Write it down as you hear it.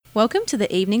Welcome to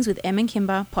the Evenings with Em and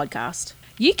Kimba podcast.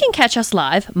 You can catch us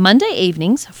live Monday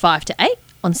evenings 5 to 8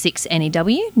 on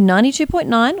 6NEW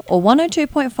 92.9 or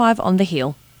 102.5 on The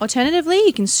Hill. Alternatively,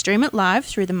 you can stream it live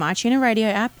through the MyTuner Radio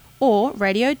app or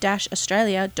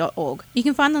radio-australia.org. You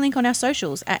can find the link on our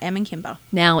socials at Em and Kimba.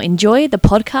 Now enjoy the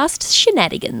podcast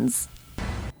shenanigans.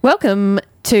 Welcome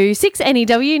to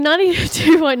 6NEW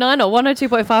 92.9 or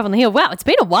 102.5 on The Hill. Wow, it's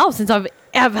been a while since I've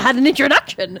had an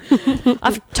introduction.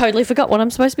 I've totally forgot what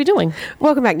I'm supposed to be doing.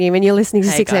 Welcome back, Newman. You're listening to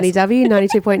Hey, 6NEW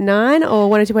 92.9 or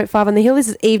 102.5 on The Hill. This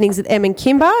is Evenings with Em and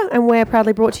Kimba, and we're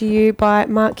proudly brought to you by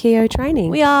Mark Keogh Training.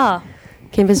 We are.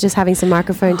 Kimba's just having some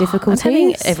microphone difficulties. I'm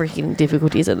having everything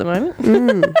difficulties at the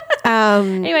moment.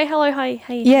 Anyway, hello, hi.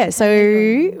 Hey. Yeah,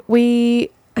 so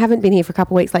we haven't been here for a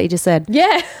couple of weeks, like you just said.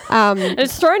 Yeah.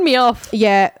 It's thrown me off.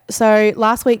 Yeah, so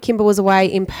last week Kimba was away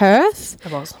in Perth. I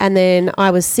was. And then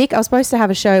I was sick. I was supposed to have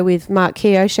a show with Mark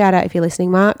Keogh. Shout out if you're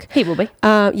listening, Mark. He will be.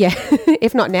 Yeah,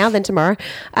 if not now, then tomorrow.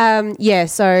 Yeah,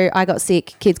 so I got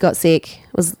sick. Kids got sick.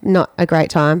 It was not a great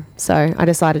time. So I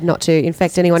decided not to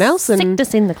infect anyone else. And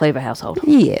Sickness in the Cleaver household.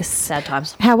 yes. Sad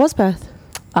times. How was Perth?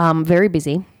 Very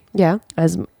busy, Yeah.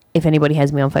 as if anybody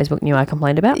has me on Facebook knew I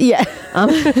complained about. Yeah. I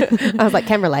was like,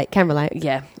 can relate.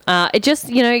 Yeah. It just,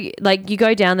 like you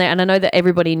go down there, and I know that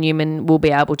everybody in Newman will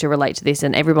be able to relate to this,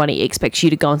 and everybody expects you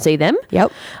to go and see them.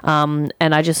 Yep. And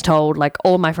I just told like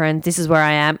all my friends, this is where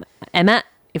I am at.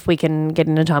 If we can get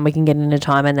in a time, we can get in a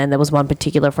time. And then there was one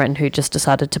particular friend who just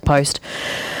decided to post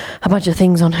a bunch of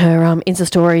things on her Insta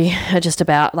story just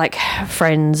about like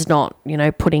friends not,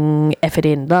 putting effort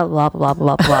in, blah, blah, blah,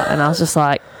 blah, blah. And I was just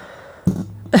like,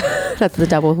 That's the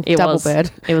double bird.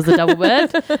 It was the double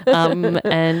bird.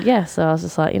 And yeah, so I was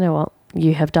just like, you know what?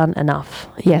 You have done enough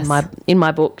Yes. in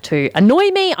my book to annoy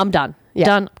me. I'm done. Yeah.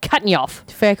 Done. Cutting you off.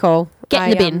 Fair call. Get in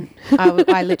the bin.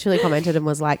 I literally commented and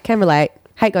was like, can relate.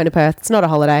 Hate going to Perth. It's not a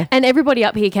holiday. And everybody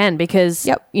up here can because,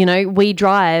 Yep. we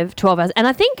drive 12 hours. And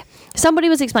I think somebody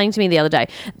was explaining to me the other day,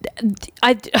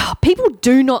 people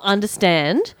do not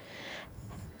understand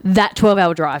that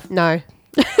 12-hour drive. No.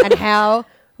 And how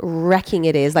wrecking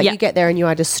it is. Like Yeah. you get there and you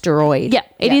are destroyed. Yeah,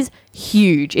 it is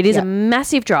huge. It is a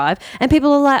massive drive. And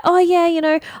people are like, oh,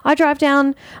 yeah, I drive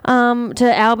down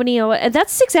to Albany. And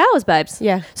that's 6 hours, babes.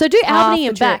 Yeah. So do Half Albany the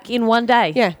and trip. back in one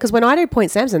day. Yeah, because when I do Point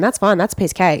Samson, that's fine. That's a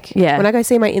piece of cake. Yeah. When I go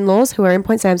see my in-laws who are in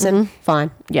Point Samson, fine.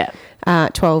 Yeah.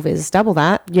 12 is double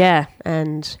that. Yeah.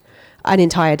 And an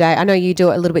entire day. I know you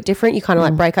do it a little bit different. You kind of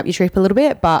like break up your trip a little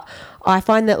bit. But I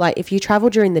find that like if you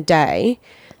travel during the day,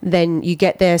 then you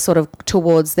get there sort of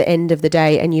towards the end of the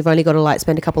day and you've only got to like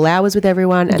spend a couple hours with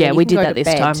everyone. And Yeah, then you we can did go that to this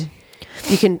bed. time.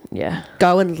 You can Yeah.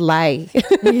 go and lay.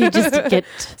 You just get...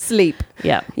 Sleep.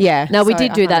 Yeah. Yeah. No, we So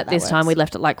did I do find that this time. works. We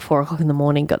left at like 4 o'clock in the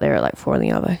morning, got there at like 4 in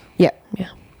the other. Yeah. Yeah.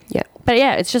 Yeah. But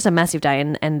yeah, it's just a massive day,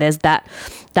 and there's that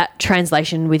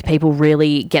translation with people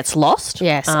really gets lost.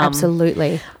 Yes,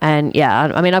 absolutely. And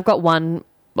yeah, I mean, I've got one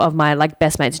of my like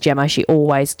best mates, Gemma. She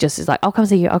always just is like, I'll come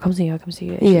see you.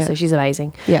 Yeah. So she's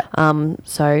amazing. Yeah.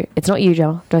 So it's not you,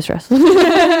 Gemma. Don't stress.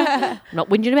 I'm not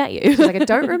whinging about you. She's like, I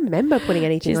don't remember putting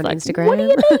anything She's on like, Instagram. what do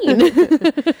you mean?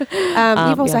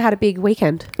 You've also had a big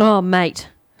weekend. Oh, mate.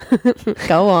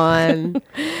 Go on.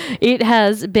 It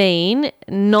has been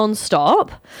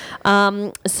non-stop.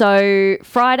 So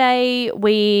Friday,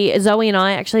 Zoe and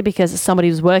I actually, because somebody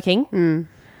was working.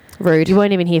 Rude. You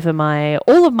won't even hear for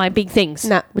all of my big things.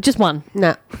 Nah. Which is one.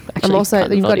 Nah. Actually,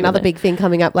 You've not got even another there. big thing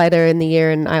coming up later in the year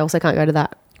and I also can't go to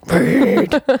that.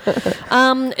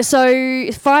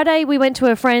 So Friday we went to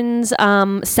a friend's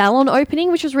salon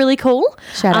opening, which was really cool.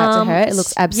 Shout out to her. It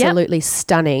looks absolutely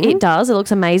stunning. It does. It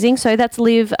looks amazing. So that's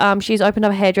Liv. She's opened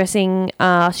up a hairdressing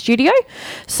studio.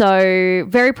 So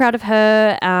very proud of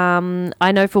her.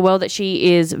 I know for well that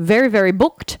she is very, very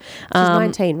booked. She's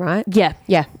 19, right? Yeah.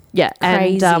 Yeah. Yeah,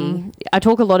 Crazy. and I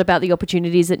talk a lot about the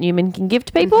opportunities that Newman can give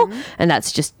to people, and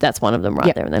that's one of them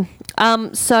right there and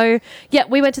then. So yeah,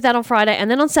 we went to that on Friday, and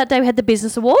then on Saturday we had the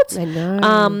business awards, I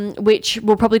know. which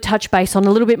we'll probably touch base on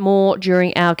a little bit more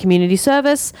during our community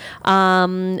service,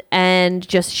 and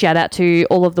just shout out to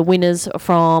all of the winners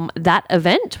from that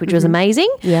event, which was amazing.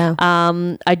 Yeah.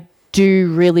 I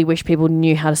do really wish people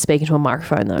knew how to speak into a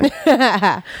microphone though,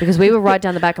 because we were right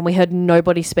down the back and we heard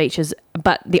nobody's speeches,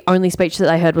 but the only speech that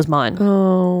they heard was mine.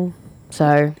 Oh.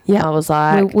 So Yeah. I was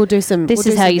like, We'll do some. this we'll do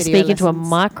is how some you video speak into a lessons.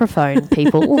 microphone,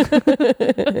 people.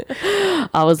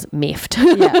 I was miffed.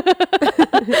 Yeah.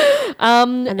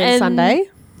 And then Sunday.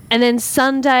 And then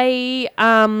Sunday,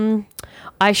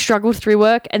 I struggled through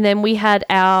work, and then we had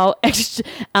our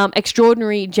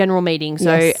extraordinary general meeting.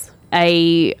 So Yes.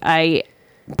 a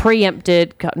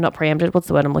preempted, not preempted, what's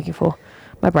the word I'm looking for?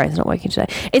 My brain's not working today.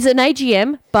 It's an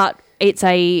AGM, but it's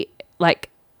a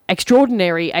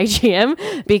extraordinary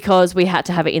AGM because we had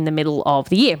to have it in the middle of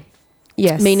the year.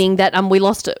 Yes. Meaning that we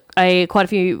lost we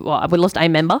lost a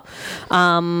member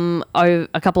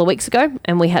a couple of weeks ago,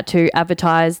 and we had to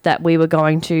advertise that we were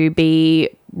going to be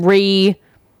redoing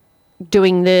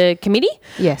the committee.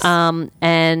 Yes.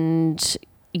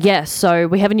 So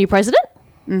we have a new president.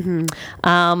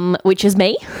 Which is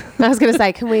me. I was going to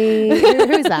say, can we?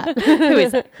 Who is that? Who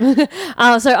is it?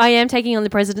 So I am taking on the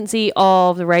presidency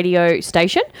of the radio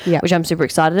station, which I'm super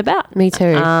excited about. Me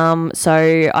too.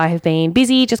 So I have been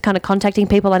busy just kind of contacting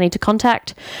people I need to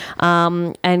contact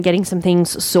and getting some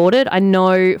things sorted. I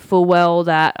know full well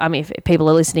that, if people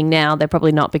are listening now, they're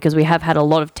probably not, because we have had a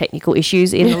lot of technical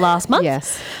issues in the last month.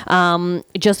 Yes.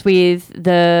 Just with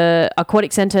the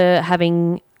aquatic centre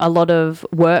having a lot of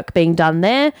work being done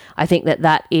there. I think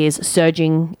that is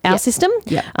surging our system.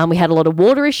 Yep. We had a lot of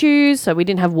water issues, so we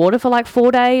didn't have water for like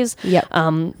 4 days. Yep.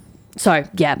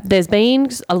 There's been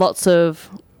lots of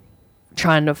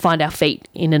trying to find our feet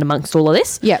in and amongst all of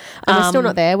this. Yep. And we're still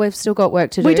not there. We've still got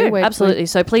work to do. We do, absolutely.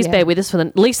 So please bear with us for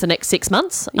at least the next 6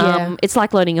 months. It's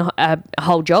like learning a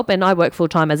whole job, and I work full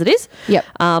time as it is. Yep.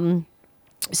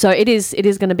 So it is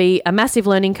going to be a massive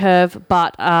learning curve,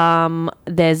 but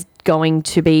there's going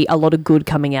to be a lot of good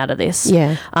coming out of this.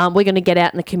 Yeah. We're going to get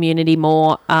out in the community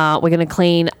more. We're going to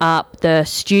clean up the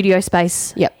studio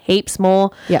space heaps more.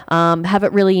 Yep. Have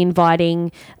it really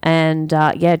inviting, and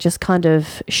just kind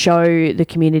of show the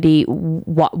community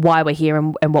why we're here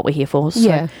and what we're here for. So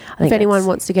I think if anyone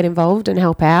wants to get involved and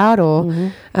help out, or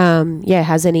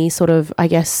has any sort of, I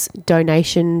guess,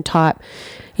 donation type,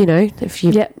 if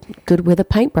you're good with a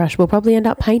paintbrush, we'll probably end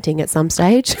up painting at some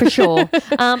stage. For sure.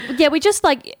 We just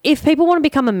if people want to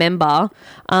become a member,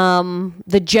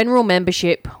 the general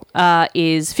membership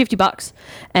is $50,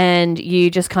 and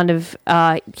you just kind of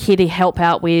here to help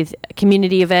out with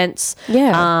community events.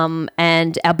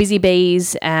 And our busy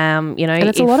bees. And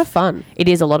it's a lot of fun. It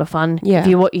is a lot of fun. Yeah.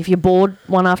 If you're bored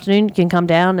one afternoon, you can come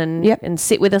down and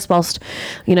sit with us whilst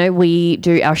we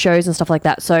do our shows and stuff like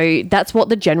that. So that's what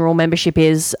the general membership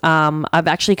is. I've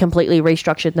actually completely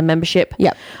restructured the membership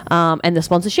and the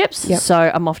sponsorships.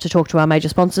 So I'm off to talk to our major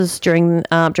sponsors during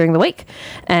the week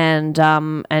and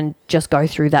just go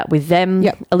through that with them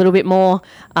a little bit more.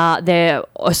 They're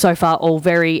so far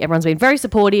everyone's been very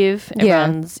supportive.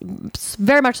 Everyone's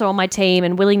very much so on my team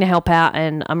and willing to help out,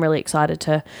 and I'm really excited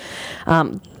to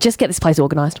just get this place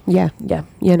organised. No,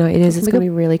 it is. It's going to be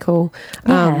really cool.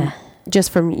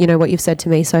 Just from what you've said to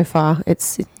me so far,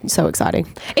 it's so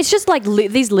exciting. It's just like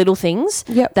these little things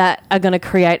that are going to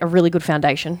create a really good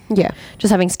foundation.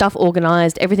 Just having stuff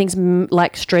organised, everything's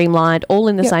streamlined, all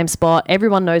in the same spot.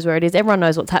 Everyone knows where it is. Everyone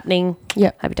knows what's happening.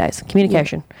 Happy days.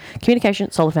 Communication,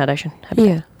 solid foundation. Happy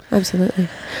days. Absolutely.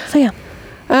 So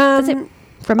that's it.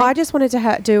 I just wanted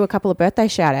to do a couple of birthday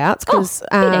shout outs because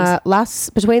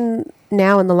between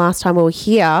now and the last time we were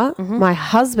here, my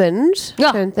husband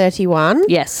turned 31.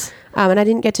 Yes. And I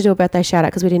didn't get to do a birthday shout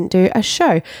out because we didn't do a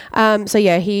show.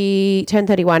 He turned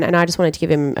 31, and I just wanted to give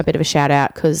him a bit of a shout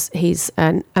out because he's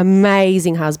an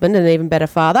amazing husband and an even better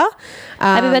father.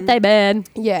 Happy birthday, Ben.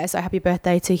 Yeah, so happy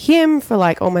birthday to him for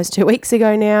almost 2 weeks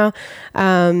ago now.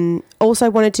 Also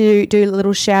wanted to do a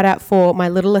little shout out for my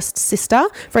littlest sister.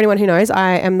 For anyone who knows,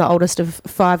 I am the oldest of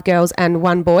 5 girls and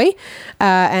 1 boy.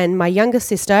 And my youngest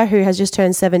sister, who has just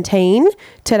turned 17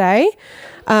 today.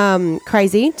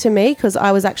 Crazy to me because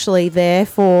I was actually there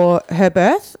for her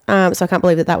birth. So I can't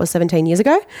believe that was 17 years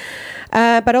ago.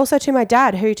 But also to my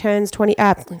dad, who turns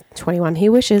 21, he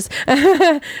wishes,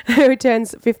 who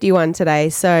turns 51 today.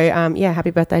 So, happy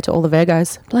birthday to all the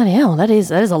Virgos. Bloody hell, that is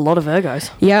a lot of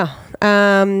Virgos. Yeah.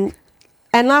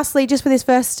 And lastly, just for this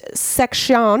first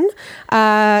section,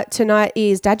 tonight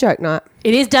is Dad Joke Night.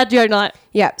 It is Dad Joke Night.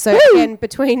 Yeah. So again,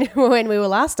 between when we were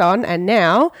last on and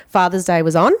now, Father's Day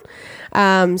was on.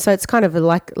 So it's kind of a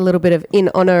little bit of in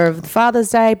honour of Father's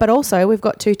Day, but also we've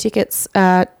got 2 tickets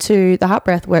to the Heart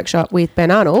Breath workshop with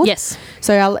Ben Arnold. Yes.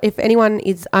 So if anyone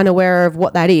is unaware of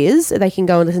what that is, they can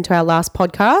go and listen to our last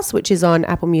podcast, which is on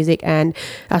Apple Music and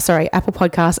Apple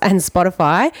Podcasts and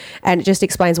Spotify, and it just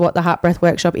explains what the Heart Breath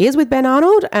workshop is with Ben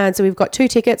Arnold. And so we've got 2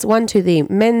 tickets, one to the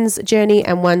men's journey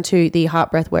and one to the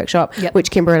Heart Breath workshop, which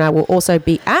Kimber and I will also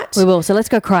be at. We will. So let's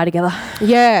go cry together.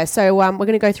 Yeah. So we're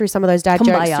going to go through some of those dad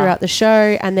jokes throughout the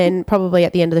show, and then probably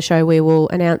at the end of the show we will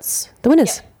announce the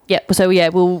winners. Yep. So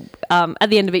we'll at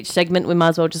the end of each segment we might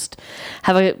as well just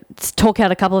talk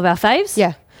out a couple of our faves.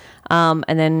 Yeah. And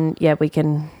then we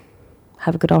can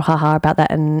have a good old ha-ha about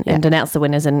that and announce the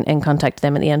winners and contact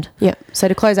them at the end. Yeah. So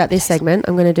to close out this segment,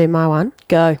 I'm going to do my one.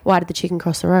 Go. Why did the chicken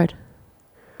cross the road?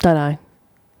 Don't know.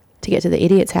 To get to the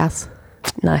idiot's house.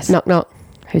 Nice. Knock, knock.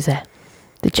 Who's there?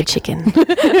 The chicken.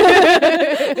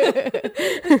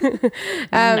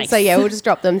 Nice. So, yeah, we'll just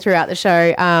drop them throughout the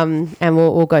show and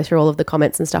we'll go through all of the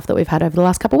comments and stuff that we've had over the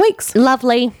last couple of weeks.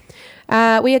 Lovely. We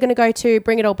are going to go to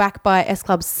Bring It All Back by S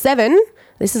Club 7.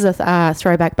 This is a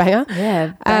throwback banger.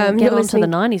 Yeah. Get on to the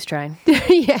 90s train.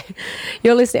 Yeah.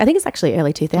 You're listening. I think it's actually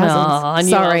early 2000s. Oh, I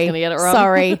knew I was going to get it wrong.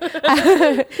 Sorry.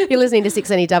 You're listening to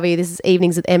 6NEW. This is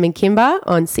Evenings with Em and Kimba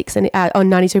on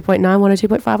 92.9,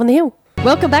 102.5 on the Hill.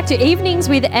 Welcome back to Evenings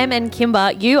with Em and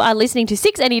Kimba. You are listening to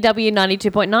 6NEW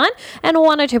 92.9 and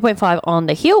 102.5 on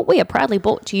the Hill. We are proudly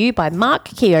brought to you by Mark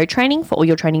Keogh Training. For all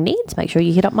your training needs, make sure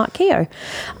you hit up Mark Keogh.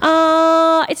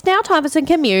 It's now time for some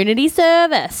community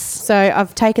service. So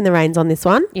I've taken the reins on this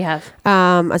one. You have.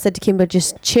 I said to Kimba,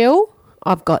 just chill.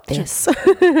 I've got this.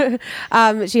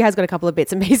 She has got a couple of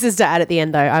bits and pieces to add at the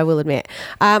end, though, I will admit.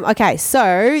 Okay,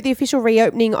 so the official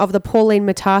reopening of the Pauline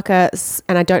Mataka,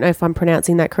 and I don't know if I'm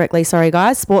pronouncing that correctly, sorry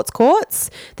guys, sports courts,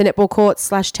 the netball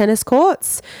courts / tennis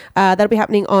courts. That'll be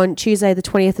happening on Tuesday the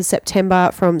 20th of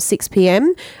September from 6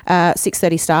 p.m,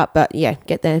 6:30 start, but yeah,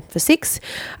 get there for 6.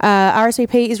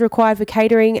 RSVP is required for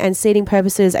catering and seating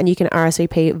purposes, and you can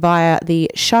RSVP via the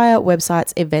Shire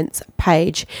website's events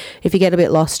page. If you get a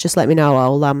bit lost, just let me know.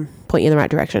 I'll point you in the right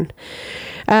direction.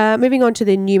 Moving on to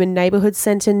the Newman Neighbourhood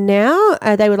Centre now.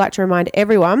 They would like to remind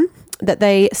everyone that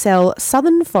they sell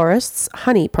Southern Forests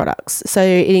honey products. So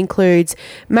it includes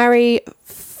Marie,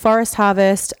 Forest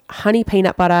Harvest, honey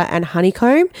peanut butter and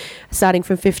honeycomb, starting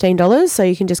from $15. So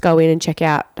you can just go in and check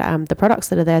out the products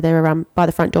that are there. They're by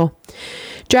the front door.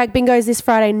 Drag bingos this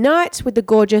Friday night with the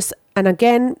gorgeous, and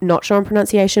again, not sure on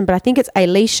pronunciation, but I think it's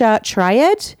Alicia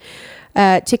Triad.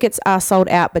 Tickets are sold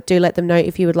out, but do let them know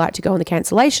if you would like to go on the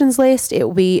cancellations list. It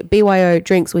will be BYO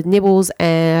drinks with nibbles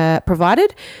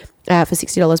provided for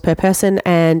 $60 per person.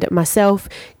 And myself,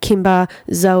 Kimba,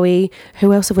 Zoe,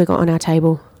 who else have we got on our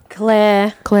table?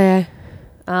 Claire.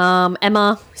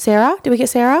 Emma. Sarah. Did we get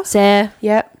Sarah? Sarah.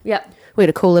 Yep. We had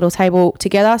a cool little table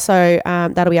together. So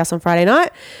that'll be us on Friday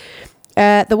night.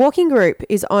 The walking group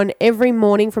is on every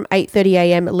morning from 8:30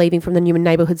 a.m, leaving from the Newman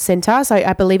Neighbourhood Centre. So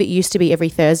I believe it used to be every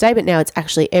Thursday, but now it's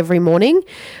actually every morning.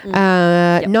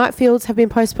 Night fields have been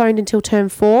postponed until term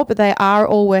 4, but they are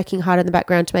all working hard in the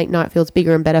background to make night fields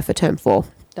bigger and better for term 4.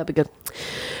 That'd be good.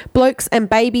 Blokes and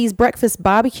Babies Breakfast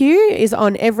Barbecue is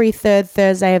on every third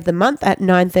Thursday of the month at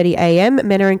 9:30 a.m.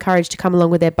 Men are encouraged to come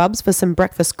along with their bubs for some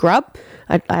breakfast grub.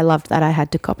 I loved that. I had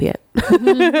to copy it.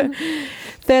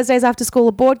 Thursdays after school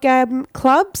are board game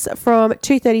clubs from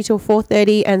 2:30 till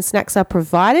 4:30, and snacks are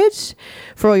provided.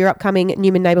 For all your upcoming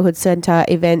Newman Neighbourhood Centre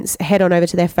events, head on over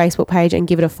to their Facebook page and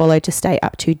give it a follow to stay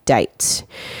up to date.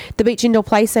 The Beach Indoor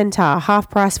Play Centre, half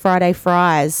price Friday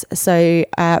fries. So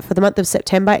for the month of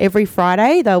September, every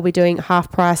Friday they'll be doing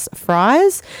half price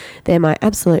fries. They're my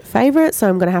absolute favourite, so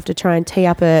I'm going to have to try and tee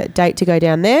up a date to go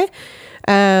down there.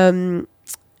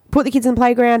 Put the kids in the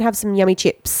playground, have some yummy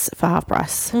chips for half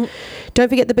price. Don't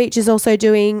forget the beach is also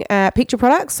doing picture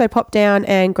products, so pop down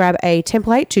and grab a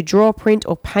template to draw, print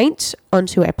or paint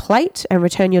onto a plate and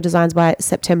return your designs by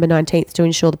September 19th to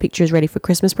ensure the picture is ready for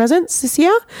Christmas presents this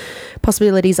year.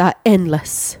 Possibilities are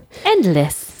endless.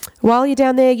 While you're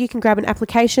down there, you can grab an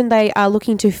application. They are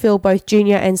looking to fill both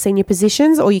junior and senior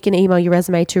positions, or you can email your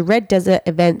resume to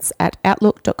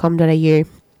reddesertevents@outlook.com.au.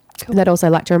 Cool. They'd also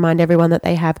like to remind everyone that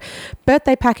they have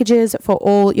birthday packages for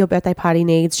all your birthday party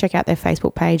needs. Check out their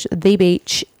Facebook page, The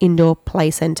Beach Indoor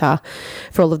Play Centre,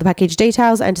 for all of the package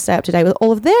details and to stay up to date with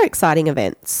all of their exciting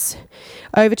events.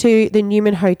 Over to the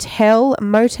Newman Hotel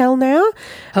Motel now.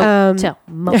 Motel.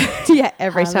 Yeah,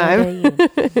 every time.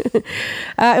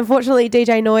 Unfortunately,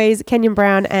 DJ Noise, Kenyon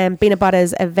Brown and Bina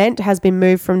Butter's event has been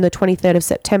moved from the 23rd of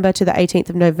September to the 18th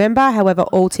of November. However,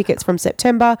 all tickets from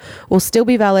September will still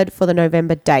be valid for the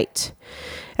November date.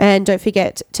 And don't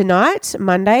forget, tonight,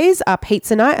 Mondays, are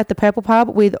pizza night at the Purple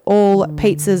Pub with all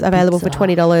pizzas available for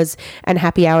 $20, and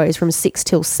happy hour is from 6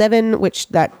 till 7, which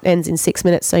that ends in 6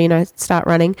 minutes, so, start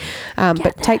running.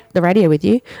 But take the radio with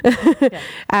you.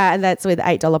 And that's with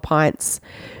 $8 pints.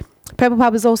 Purple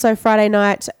Pub is also Friday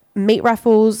night meat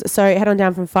raffles, so head on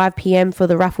down from 5 p.m. for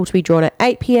the raffle to be drawn at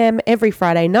 8 p.m. every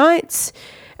Friday night.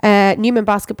 Newman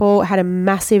Basketball had a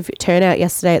massive turnout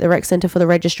yesterday at the Rec Centre for the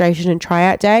registration and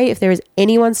tryout day. If there is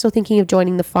anyone still thinking of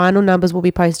joining, the final numbers will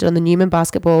be posted on the Newman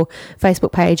Basketball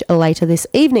Facebook page later this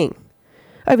evening.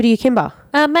 Over to you, Kimber.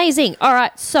 Amazing. All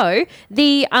right. So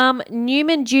the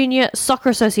Newman Junior Soccer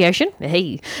Association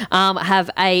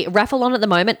have a raffle on at the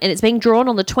moment, and it's being drawn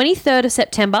on the 23rd of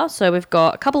September. So we've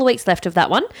got a couple of weeks left of that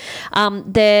one.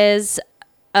 There's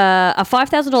a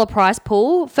 $5,000 prize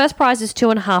pool. First prize is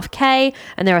 $2.5K,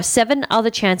 and there are 7 other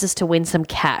chances to win some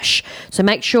cash. So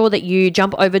make sure that you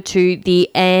jump over to the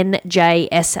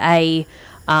NJSA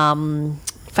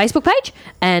Facebook page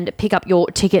and pick up your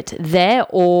ticket there,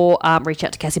 or reach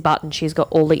out to Cassie Barton. She's got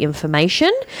all the information.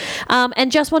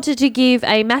 And just wanted to give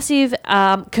a massive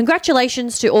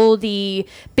congratulations to all the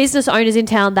business owners in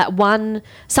town that won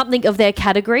something of their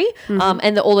category,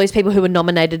 and all those people who were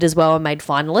nominated as well and made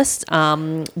finalists.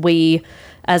 We,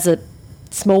 as a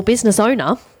small business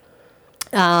owner,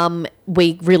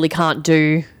 we really can't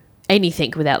do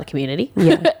anything without the community.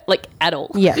 Yeah. Like at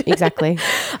all. Yeah, exactly.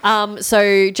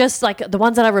 So just like the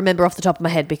ones that I remember off the top of my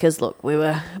head, because look, we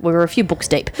were a few books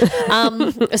deep.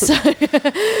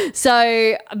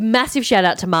 So massive shout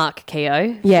out to Mark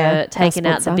Keogh for taking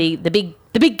out the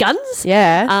big guns.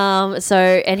 Yeah.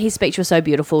 And his speech was so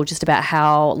beautiful, just about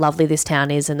how lovely this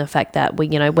town is and the fact that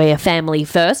we're family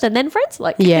first and then friends.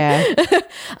 Like, yeah.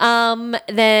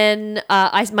 Then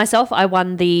I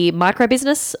won the micro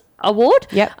business award.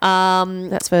 Yep.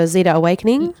 That's for Zeta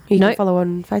Awakening. You can follow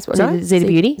on Facebook. Zeta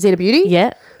Beauty. Zeta Beauty.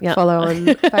 Yeah. Follow on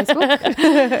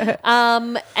Facebook.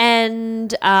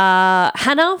 And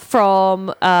Hannah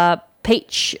from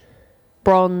Peach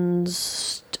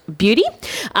Bronze Beauty.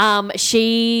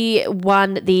 She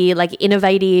won the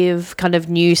innovative kind of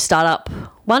new startup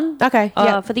one. Okay.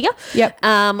 For the year. Yep.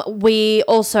 We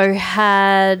also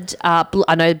had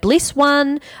I know Bliss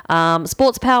won,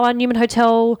 Sports Power, Newman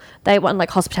Hotel. They won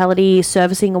hospitality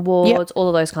servicing awards, all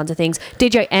of those kinds of things.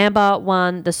 DJ Amber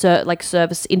won the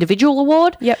service individual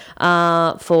award. Yep.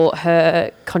 For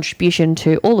her contribution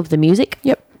to all of the music.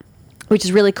 Yep. Which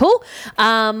is really cool.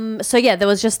 So yeah, there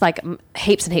was just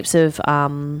heaps and heaps of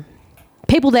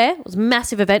people there. It was a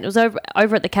massive event. It was over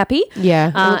at the Cappy.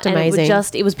 Yeah, it looked amazing.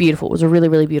 It was beautiful. It was a really,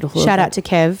 really beautiful Shout event. out to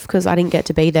Kev, because I didn't get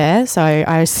to be there, so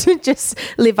I just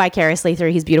live vicariously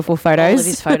through his beautiful photos. All of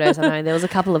his photos, I know. There was a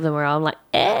couple of them where I'm like,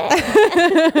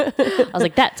 I was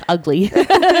like, that's ugly.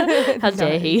 How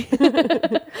dare he?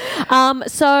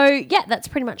 So yeah, that's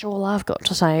pretty much all I've got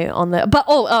to say on there. But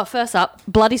first up,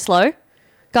 Bloody Slow.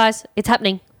 Guys, it's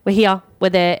happening. We're here. We're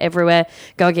there everywhere.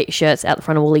 Go and get your shirts out the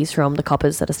front of Woolies from the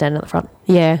coppers that are standing at the front.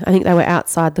 Yeah, I think they were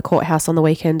outside the courthouse on the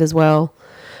weekend as well.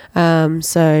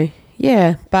 So,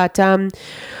 yeah. But I'm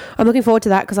looking forward to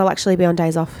that, because I'll actually be on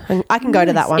days off. And I can go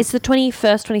to that one. It's the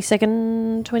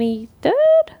 21st, 22nd,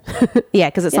 23rd? Yeah,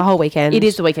 because it's the whole weekend. It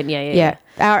is the weekend, yeah.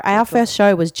 Our first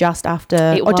show was just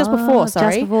after, just before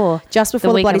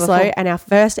the Bloody Slow, and our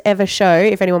first ever show.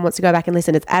 If anyone wants to go back and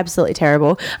listen, it's absolutely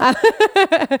terrible.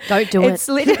 Don't do it.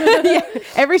 Yeah.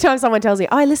 Every time someone tells me,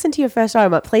 "Oh, I listened to your first show,"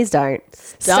 I'm like, "Please don't."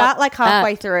 Start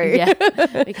halfway through. Yeah,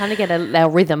 we kind of get our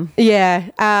rhythm. Yeah,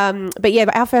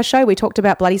 but our first show we talked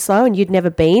about Bloody Slow, and you'd never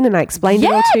been, and I explained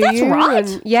it all to you. Yeah, that's right.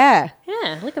 And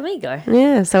yeah, look at me go.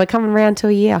 Yeah, so we're coming around to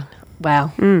a year.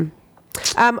 Wow.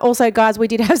 Also, guys, we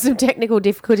did have some technical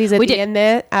difficulties at the end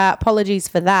there. Apologies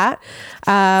for that.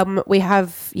 We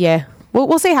have,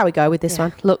 we'll see how we go with this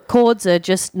one. Look, chords are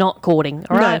just not chording,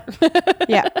 all right?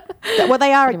 Yeah. Well,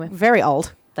 they are very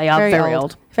old. They are very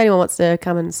old. If anyone wants to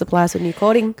come and supply us with new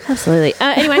chording. Absolutely.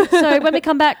 Anyway, so when we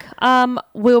come back,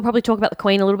 we'll probably talk about the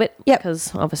Queen a little bit. Yep.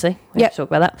 Because obviously we have to talk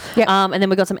about that. Yep. And then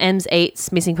we've got some M's,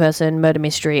 Eats, Missing Person, Murder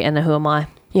Mystery, and the Who Am I.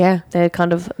 Yeah. They're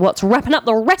kind of what's wrapping up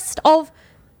the rest of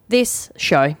this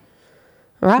show.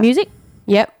 All right. Music?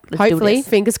 Yep. Let's hopefully.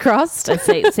 Fingers crossed. Let's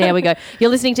see how we go. You're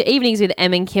listening to Evenings with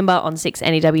Em and Kimba on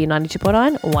 6NEW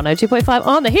 92.9 or 102.5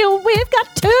 on the hill. We've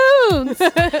got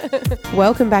tunes.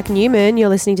 Welcome back, Newman. You're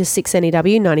listening to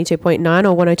 6NEW 92.9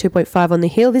 or 102.5 on the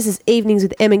hill. This is Evenings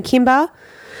with Em and Kimba.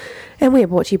 And we are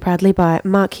brought to you proudly by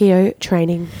Mark Keogh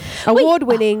Training.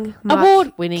 Award-winning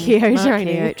Keogh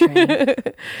Training.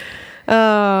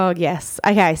 Oh, yes.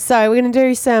 Okay, so we're going to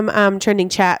do some trending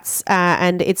chats,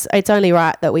 and it's only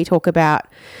right that we talk about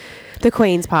the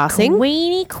Queen's passing.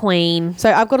 Queenie Queen.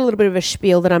 So I've got a little bit of a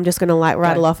spiel that I'm just going to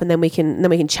rattle off, and then we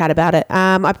can chat about it.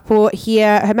 I put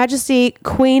here, Her Majesty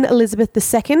Queen Elizabeth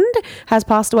II has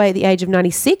passed away at the age of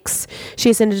 96.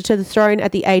 She ascended to the throne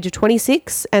at the age of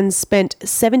 26 and spent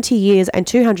 70 years and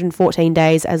 214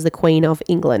 days as the Queen of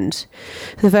England.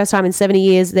 For the first time in 70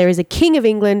 years, there is a King of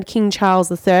England, King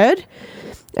Charles III.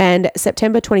 And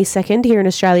September 22nd here in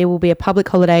Australia will be a public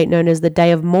holiday known as the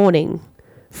Day of Mourning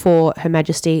for Her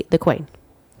Majesty the Queen.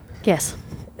 Yes.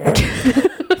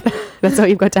 That's all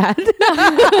you've got to add?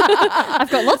 I've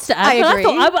got lots to add. I agree.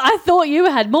 I thought you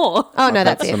had more. Oh, no,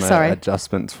 that's it. Some Sorry.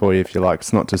 Adjustments for you if you like.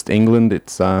 It's not just England,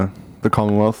 it's the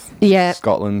Commonwealth. Yeah.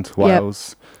 Scotland,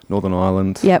 Wales, Northern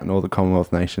Ireland, Yep. and all the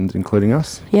Commonwealth nations, including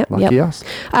us. Yep, Lucky yep. us.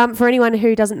 For anyone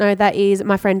who doesn't know, that is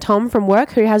my friend Tom from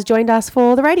work who has joined us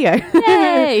for the radio.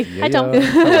 Yay! Hi, Tom.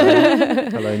 Hello.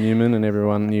 Hello, Newman and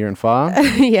everyone near and far.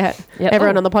 Yeah. Yep.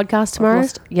 Everyone Oh, on the podcast tomorrow.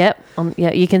 Yep.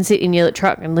 Yeah, you can sit in your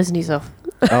truck and listen to yourself.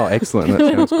 Oh, excellent.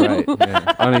 That sounds great.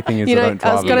 Yeah. Only thing is You I know, don't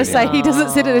drive. I was going to say anymore. he doesn't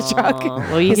sit in a truck.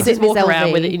 Well, you He can sits just in walk his around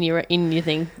LV. with it in your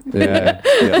thing. Yeah.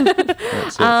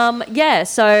 That's it. Yeah,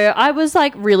 so I was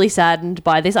like really saddened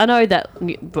by this. I know that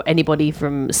anybody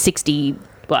from 60,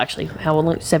 well, actually, how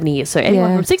long? 70 years. So anyone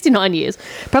Yeah. from 69 years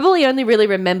probably only really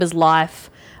remembers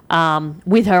life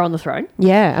with her on the throne.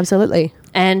 Yeah, absolutely.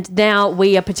 And now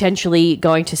we are potentially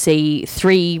going to see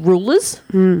 3 rulers,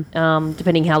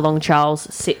 depending how long Charles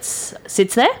sits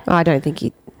there. I don't think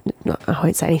he... No, I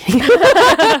won't say anything.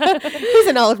 He's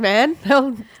an old man.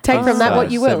 He'll take from that what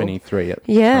you will. 73.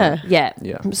 Yeah. Yeah.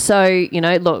 Yeah. So,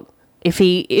 look, if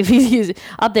he's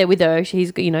up there with her,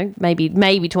 he's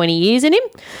maybe 20 years in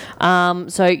him.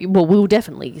 So we'll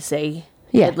definitely see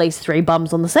at least 3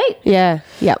 bums on the seat. Yeah.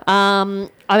 Yep.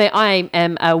 I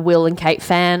am a Will and Kate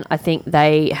fan. I think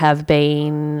they have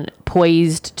been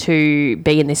poised to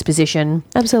be in this position.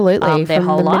 Absolutely. their From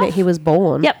whole the minute life. he was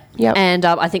born. Yep. Yep. And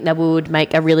I think they would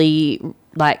make a really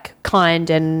kind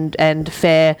and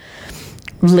fair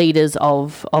leaders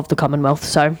of the Commonwealth.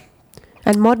 So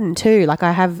And modern too. Like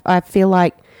I feel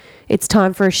like it's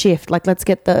time for a shift. Like let's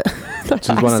get the... Which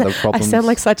is one of the I problems. sound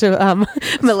like such a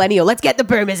millennial. Let's get the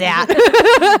boomers out.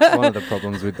 One of the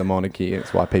problems with the monarchy.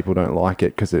 It's why people don't like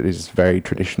it, because it is very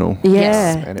traditional.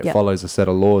 Yeah. And it Yep. follows a set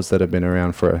of laws that have been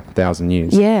around for 1,000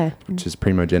 years. Yeah. Which is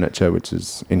primogeniture, which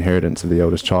is inheritance of the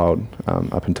eldest child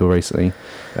up until recently.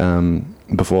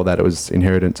 Before that, it was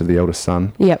inheritance of the eldest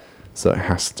son. Yep. So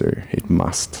it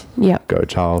must Yep. go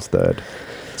Charles III.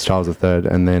 It's Charles III,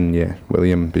 and then,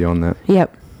 William beyond that.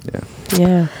 Yep. Yeah.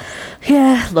 Yeah.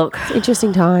 yeah, look,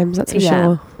 Interesting times, that's for yeah,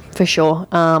 sure. for sure.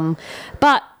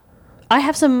 But I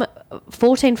have some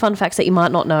 14 fun facts that you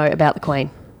might not know about the Queen.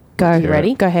 Go. You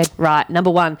ready? Go ahead. Right, number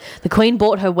 1, the Queen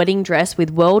bought her wedding dress with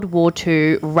World War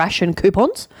II ration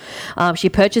coupons. She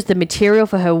purchased the material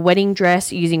for her wedding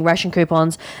dress using ration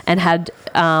coupons and had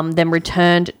them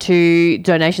returned to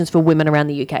donations for women around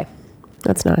the UK.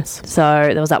 That's nice. So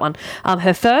there was that one.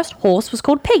 Her first horse was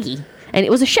called Peggy, and it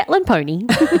was a Shetland pony.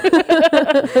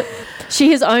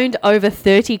 She has owned over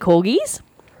 30 corgis.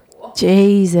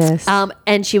 Jesus.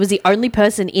 And she was the only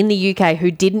person in the UK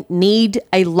who didn't need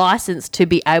a license to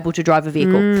be able to drive a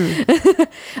vehicle.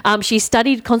 She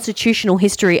studied constitutional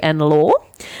history and law,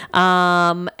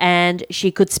 and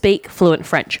she could speak fluent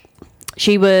French.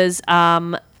 She was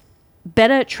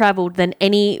better travelled than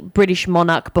any British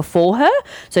monarch before her.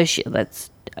 So she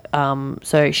has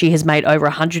made over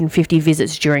 150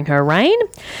 visits during her reign.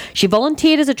 She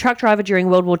volunteered as a truck driver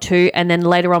during World War II, and then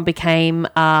later on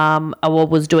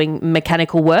was doing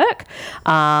mechanical work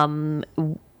in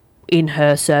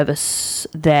her service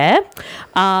there.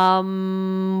 Her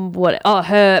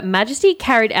Majesty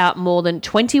carried out more than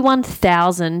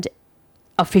 21,000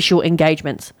 official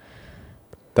engagements.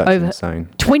 That's Over- insane.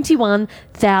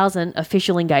 21,000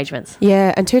 official engagements.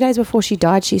 Yeah, and 2 days before she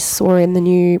died, she swore in the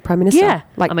new Prime Minister. Yeah.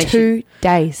 Like I mean, 2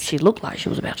 days. She looked like she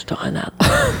was about to die in that.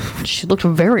 She looked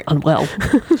very unwell.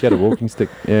 She had a walking stick.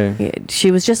 Yeah. Yeah, she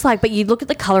was just like, but you look at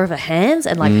the colour of her hands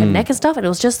and like her neck and stuff, and it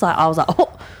was just like, I was like,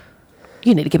 oh,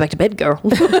 you need to get back to bed, girl.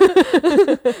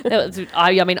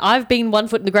 I mean, I've been 1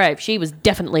 foot in the grave. She was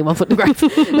definitely 1 foot in the grave.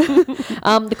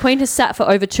 The Queen has sat for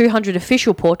over 200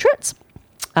 official portraits.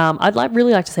 I'd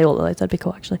really like to see all of those. That'd be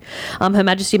cool, actually. Her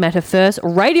Majesty made her first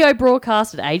radio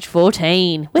broadcast at age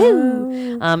 14.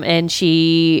 Woo! And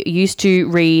she used to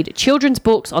read children's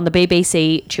books on the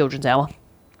BBC Children's Hour.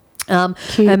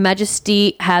 Her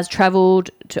Majesty has travelled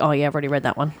to... Oh, yeah, I've already read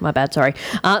that one. My bad, sorry.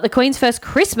 The Queen's first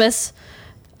Christmas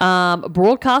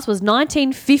broadcast was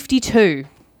 1952.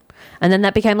 And then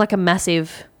that became like a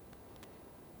massive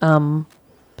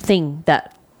thing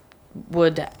that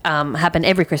would happen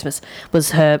every Christmas.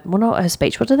 Was her... Well, not her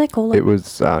speech. What do they call it? It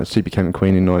was... she became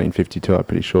queen in 1952, I'm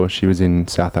pretty sure. She was in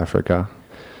South Africa.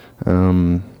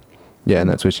 And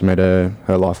that's where she made her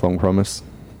lifelong promise,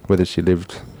 whether she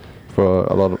lived for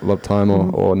a lot of time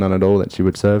or none at all, that she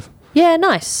would serve. Yeah,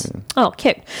 nice. Yeah. Oh,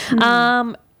 cute.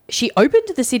 She opened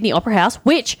the Sydney Opera House,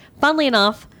 which, funnily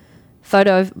enough,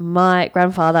 photo of my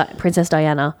grandfather, Princess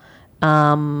Diana,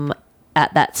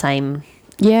 at that same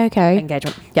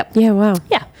engagement. Yep. Yeah, wow.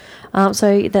 Yeah.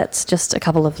 So that's just a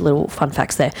couple of little fun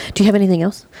facts there. Do you have anything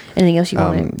else? Anything else you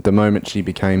want to... The moment she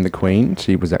became the queen,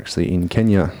 she was actually in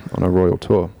Kenya on a royal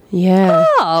tour. Yeah.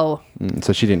 Oh.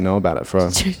 So she didn't know about it for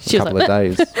a She was couple like, of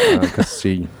days because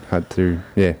she had to,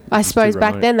 it I was suppose too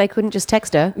back remote. then they couldn't just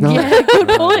text her. Yeah, good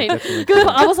point. definitely Good.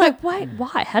 I was like, wait,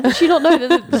 why? How did she not know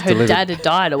that her delivered- dad had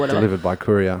died or whatever? Delivered by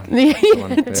courier. One, yeah.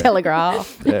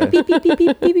 Telegraph. Yeah. Beep, beep, beep,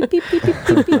 beep, beep, beep, beep, beep, beep,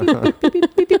 beep, beep,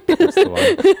 beep, beep, beep, beep. That's the one.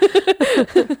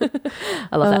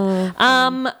 I love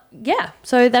that. Yeah.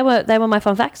 So they were my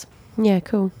fun facts. Yeah,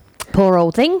 cool. Poor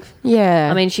old thing. Yeah.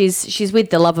 I mean, she's with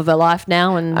the love of her life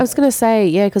now, and I was going to say,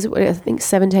 yeah, because I think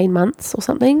 17 months or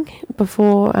something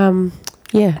before,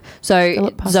 yeah. so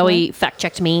Philip passed Zoe away? fact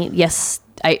checked me.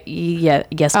 Yesterday,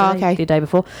 Oh, okay. the day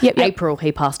before. Yep. April,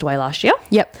 he passed away last year.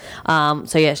 Yep.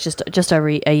 So yeah, it's just over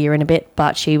a year and a bit.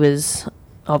 But she was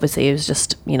obviously, it was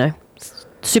just,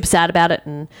 super sad about it,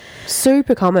 and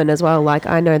Super common as well. Like,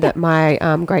 I know that my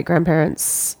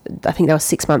great-grandparents, I think they were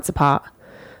 6 months apart.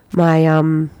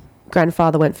 My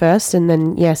grandfather went first, and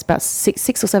then, yes, about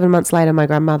six or 7 months later, my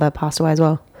grandmother passed away as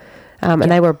well. And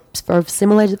they were of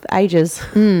similar ages,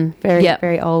 very, Yep.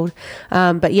 very old.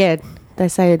 But yeah, they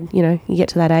say, you get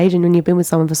to that age, and when you've been with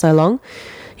someone for so long,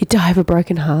 you die of a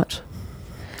broken heart.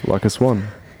 Like a swan.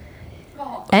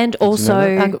 and also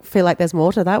I feel like there's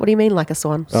more to that. What do you mean, like a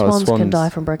swan? Oh, swans can swans. die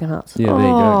from broken hearts. Yeah, there you go.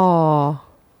 Oh.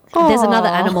 There's another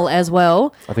animal as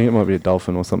well. I think it might be a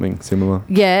dolphin or something similar.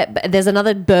 Yeah, but there's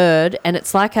another bird, and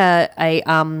it's like it's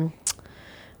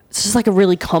just like a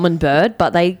really common bird,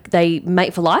 but they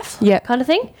mate for life, Yeah. kind of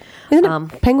thing. Isn't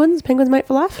it penguins? Penguins mate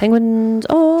for life? Penguins,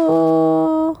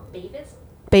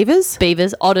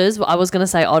 beavers, otters. I was going to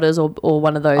say otters or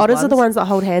one of those. Otters are the ones. ones that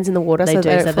hold hands in the water They so do,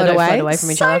 they so don't they float don't away. float away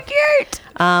from each so other. cute.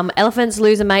 Elephants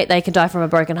lose a mate; they can die from a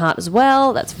broken heart as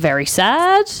well. That's very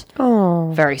sad.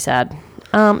 Oh, Very sad.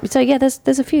 So yeah,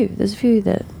 there's a few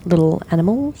that little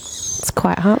animals. it's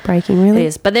quite heartbreaking, It really.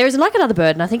 is, but there is like another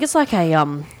bird, and I think it's like a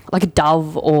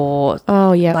dove or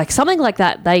Oh, yeah. like something like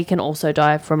that. They can also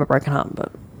die from a broken heart,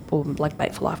 but or like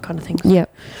mate for life kind of thing.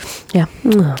 Yep. Yeah.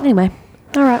 Anyway,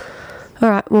 all right. All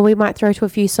right. Well, we might throw to a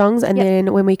few songs, and Yep.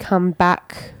 then when we come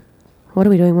back, what are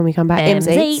we doing when we come back? Em's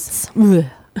Em's Eats. Ugh.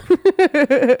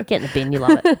 Get in the bin, you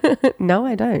love it. No,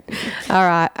 I don't. All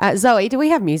right. Zoe, do we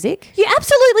have music? You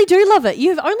absolutely do love it.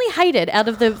 You've only hated, out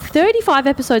of the 35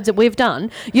 episodes that we've done,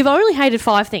 you've only hated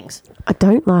 5 things. I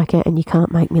don't like it, and you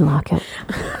can't make me like it.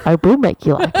 I will make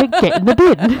you like it. Get in the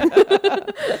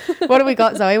bin. What have we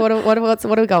got, Zoe? What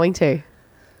are we going to?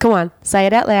 Come on, say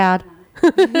it out loud.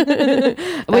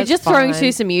 We're just throwing fine.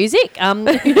 to some music.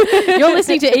 You're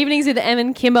listening to Evenings with Em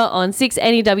and Kimba on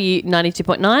 6NEW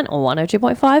 92.9 or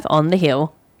 102.5 on The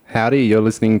Hill. Howdy, you're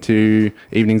listening to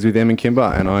Evenings with Em and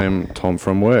Kimba, and I am Tom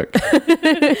from work.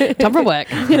 Time from work.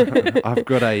 I've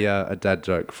got a dad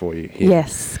joke for you here.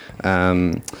 Yes.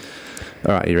 All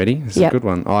right, you ready? This is Yep. a good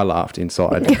one. I laughed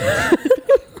inside.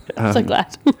 So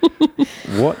glad.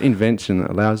 What invention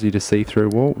allows you to see through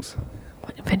walls?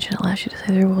 What invention allows you to see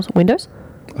through walls? Windows?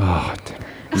 Oh, damn.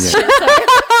 Yeah.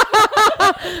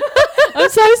 I'm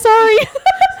so sorry.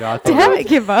 So I thought Damn that it,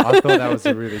 Kimba. I thought that was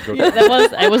a really good one.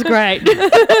 It was great.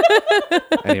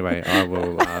 Anyway, I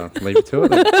will leave it to it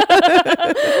then.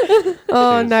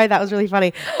 Oh, Cheers. no, that was really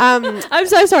funny. I'm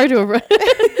so sorry to have...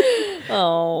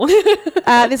 Oh.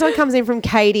 This one comes in from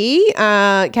Katie.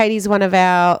 Katie's one of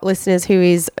our listeners who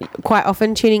is quite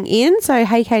often tuning in. So,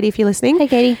 hey, Katie, if you're listening. Hey,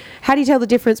 Katie. How do you tell the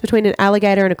difference between an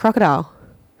alligator and a crocodile?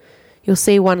 You'll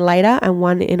see one later and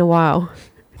one in a while.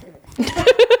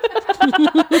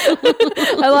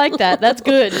 I like that. That's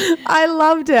good. I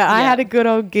loved it. I Yeah. had a good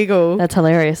old giggle. That's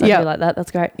hilarious. I Yeah. do like that.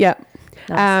 That's great. Yeah.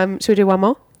 Nice. Should we do one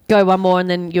more? Go one more and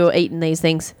then you're eating these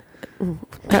things.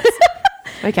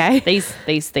 Okay.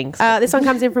 These things. This one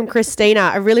comes in from Christina.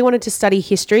 I really wanted to study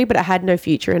history, but it had no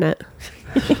future in it.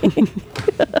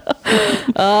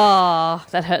 Oh,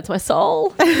 that hurts my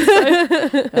soul.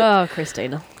 Oh,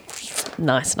 Christina.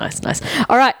 Nice.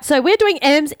 All right, so we're doing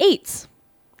Em's Eats.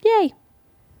 Yay.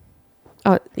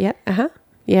 Oh, yeah. Uh-huh.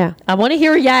 Yeah. I want to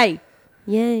hear a yay.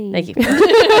 Yay. Thank you.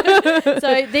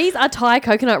 So these are Thai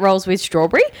coconut rolls with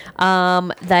strawberry.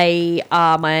 They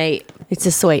are my... It's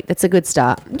a sweet. That's a good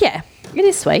start. Yeah, it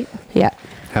is sweet. Yeah.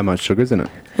 How much sugar's in it?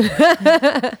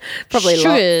 Probably lots.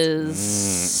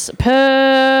 Sugars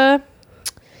per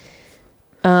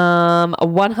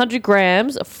 100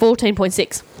 grams,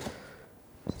 14.6.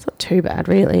 It's not too bad,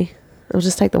 really. I'll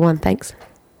just take the one, thanks.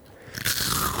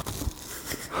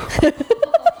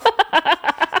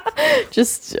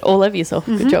 Just all over yourself.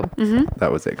 Good job.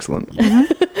 That was excellent.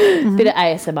 Bit of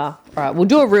ASMR. All right, we'll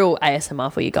do a real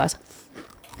ASMR for you guys.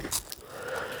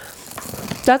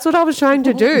 That's what I was trying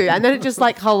to do, and then it just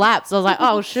like collapsed. I was like,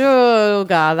 "Oh, sugar!"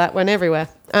 That went everywhere.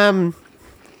 I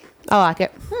like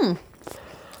it.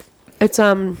 It's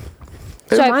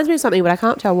It reminds me of something, but I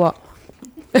can't tell what.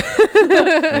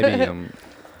 Maybe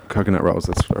coconut rolls.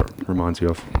 That's what it reminds you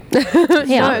of.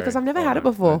 No, because I've never had it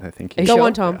before. I think Are you Go sure?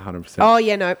 on, Tom. 100%. Oh,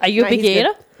 yeah, no. Are you a No, big he's good.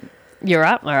 eater? You're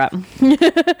up. All right.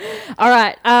 All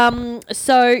right.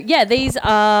 So yeah, these they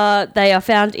are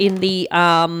found in the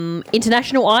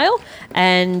international aisle,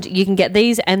 and you can get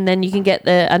these, and then you can get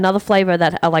another flavor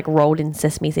that are like rolled in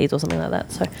sesame seeds or something like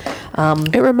that. So,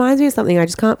 It reminds me of something. I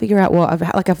just can't figure out what I've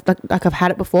had. I've had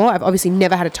it before. I've obviously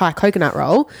never had a Thai coconut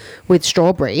roll with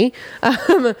strawberry,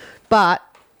 but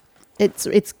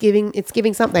it's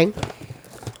giving something.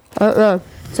 I don't know.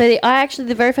 so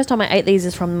the very first time I ate these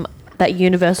is from that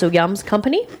Universal Yums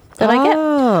company that I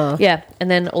Ah. get. Yeah, and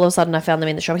then all of a sudden I found them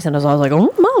in the shopping centres. I was like,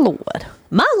 oh my lord,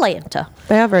 my Lanta.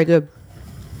 They are very good.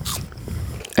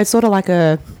 It's sort of like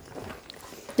They're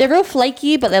real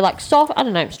flaky, but they're like soft. I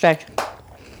don't know, strange.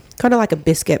 kind of like a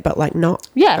biscuit, but like not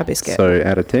Yeah. a biscuit. So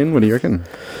out of 10, what do you reckon?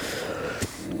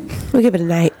 We'll give it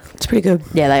an 8. It's pretty good.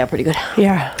 Yeah, they are pretty good.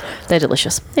 Yeah. They're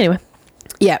delicious. Anyway.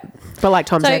 Yeah. But like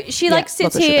Tom So said, she yeah, like sits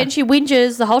lots of here sugar. and she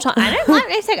whinges the whole time. I don't like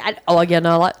this thing. Oh, again,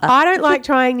 I like that. I don't like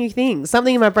trying new things.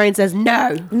 Something in my brain says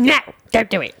no. No, don't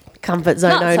do it. Comfort zone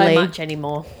Not only. so much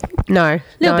anymore. No. Little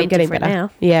No, bit I'm getting different better. now.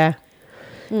 Yeah.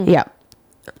 Yeah.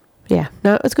 Yeah.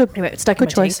 No, it's good. Anyway, it's stuck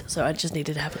Good in my choice. teeth, so I just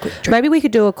needed to have a quick drink. Maybe we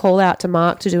could do a call out to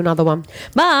Mark to do another one.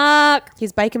 Mark,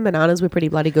 His bacon bananas were pretty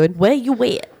bloody good. where you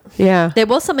at? Yeah. There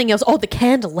was something else. Oh, the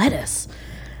canned lettuce.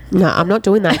 No, I'm not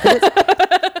doing that. 'Cause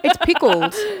it's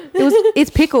pickled. It's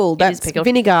pickled. That's pickled.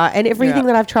 vinegar. And everything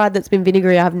Yeah. that I've tried that's been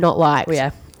vinegary, I have not liked. Oh,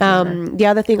 yeah. The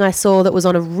other thing I saw that was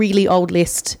on a really old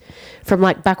list from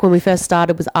like back when we first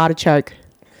started was artichoke.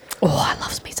 Oh, I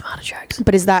love me some artichokes.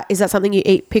 But is that something you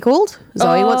eat pickled?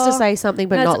 Zoe wants to say something,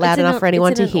 but No, not it's loud in enough for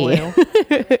anyone to hear.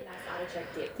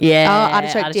 Yeah. Oh,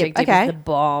 artichoke dip. Okay. is the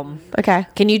bomb. Okay.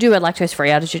 Can you do a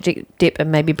lactose-free artichoke dip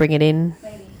and maybe bring it in?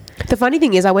 The funny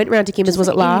thing is, I went round to Kimber's. Was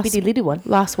it little one?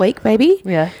 last week? Maybe.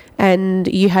 Yeah. And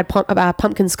you had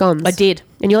pumpkin scones. I did.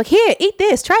 And you're like, here, eat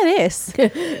this. Try this.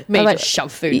 Me I'm like, just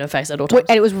shove food in her face at all and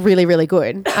times. it was really, really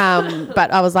good.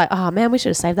 But I was like, oh man, we should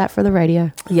have saved that for the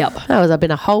radio. Yep. That was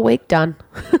been a whole week done.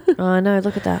 I know.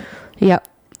 Look at that. Yep.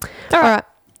 All right.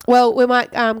 Well, we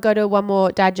might go to one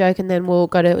more dad joke and then we'll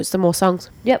go to some more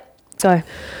songs. Yep. Go.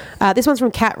 This one's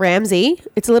from Kat Ramsey.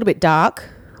 It's a little bit dark.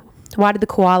 Why did the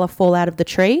koala fall out of the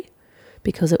tree?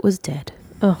 Because it was dead.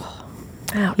 Oh.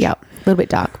 Ouch. Yep. A little bit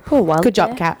dark. Poor wild Good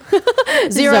job, bear. Kat.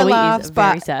 Zero Zoe laughs, is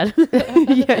very but sad.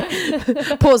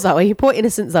 yeah. Poor Zoe. Poor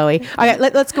innocent Zoe. Okay,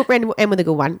 let's go end with a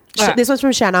good one. All right. This one's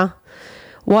from Shanna.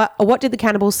 What did the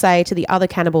cannibal say to the other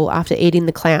cannibal after eating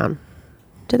the clown?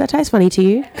 Did that taste funny to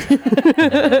you?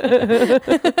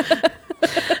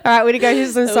 All right, we're going to go to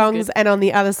some songs, and on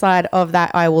the other side of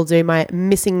that, I will do my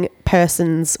missing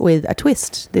persons with a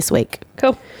twist this week.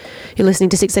 Cool. You're listening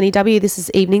to 6NEW. This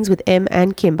is Evenings with Em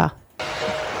and Kimba.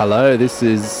 Hello, this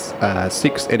is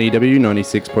 6NEW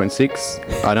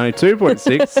 96.6.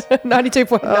 92.6.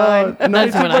 92.9. Oh,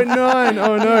 92.9.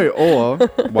 Oh no. Or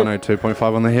 102.5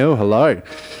 on the hill. Hello.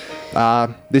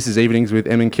 This is Evenings with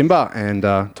Em and Kimba and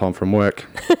Tom from work.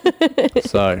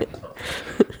 So,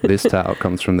 this tale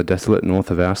comes from the desolate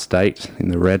north of our state, in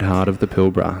the red heart of the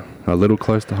Pilbara. A little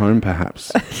close to home,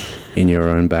 perhaps, in your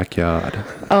own backyard.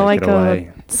 Oh my Take it God.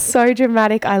 away. So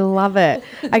dramatic. I love it.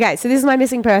 Okay, so this is my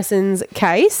missing persons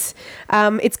case.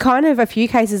 It's kind of a few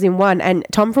cases in one. And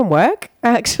Tom from work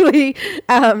actually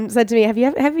said to me, have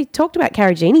you talked about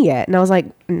Carragini yet? And I was like,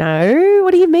 no,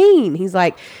 what do you mean? He's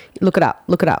like, look it up.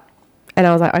 And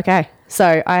I was like, okay.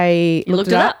 So I looked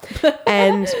it up.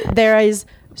 And there is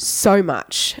so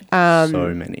much.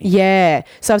 So many. Yeah.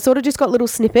 So I've sort of just got little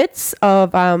snippets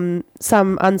of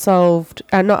some unsolved,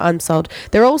 not unsolved.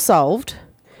 They're all solved.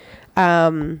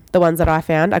 The ones that I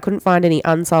found. I couldn't find any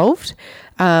unsolved,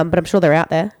 but I'm sure they're out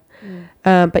there.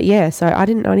 But yeah, so I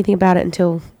didn't know anything about it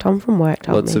until Tom from work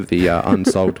told Lots me. of the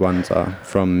unsolved ones are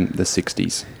from the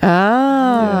 60s.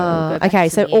 Ah, Yeah. okay.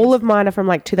 So all of mine are from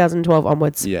like 2012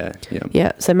 onwards. Yeah.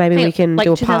 Yeah, so maybe we can like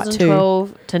do a part 2.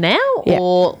 2012 to now, Yeah.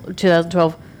 or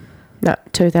 2012? No,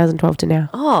 2012 to now.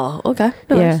 Oh, okay.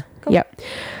 Yeah. Nice. Cool.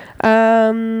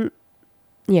 Yep.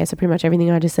 Yeah, so pretty much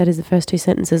everything I just said is the first 2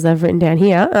 sentences I've written down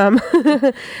here.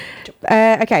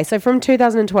 Okay, so from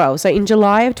 2012. So in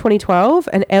July of 2012,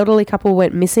 an elderly couple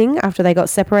went missing after they got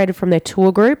separated from their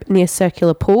tour group near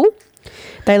Circular Pool.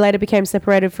 They later became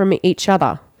separated from each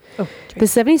other. Oh, The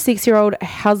 76-year-old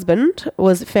husband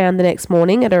was found the next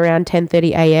morning at around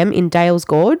 10:30 a.m. in Dales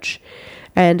Gorge,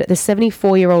 and the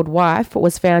 74-year-old wife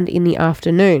was found in the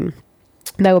afternoon.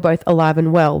 They were both alive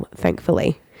and well,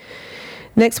 thankfully.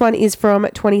 Next one is from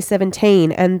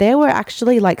 2017, and there were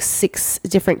actually like 6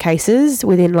 different cases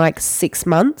within like 6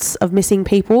 months of missing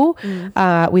people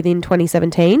within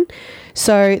 2017.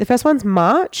 So the first one's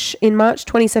March. In March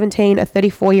 2017, a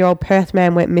 34-year-old Perth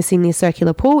man went missing near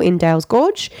Circular Pool in Dales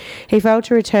Gorge. He failed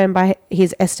to return by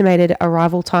his estimated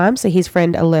arrival time, so his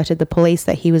friend alerted the police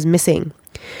that he was missing.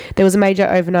 There was a major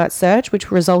overnight search,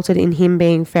 which resulted in him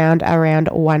being found around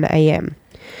 1 a.m.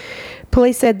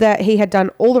 Police said that he had done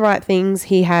all the right things.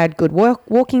 He had good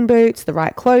walking boots, the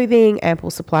right clothing,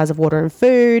 ample supplies of water and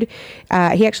food.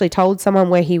 He actually told someone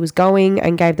where he was going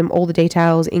and gave them all the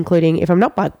details, including, if I'm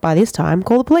not by this time,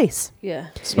 call the police. Yeah.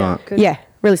 Smart. Yeah,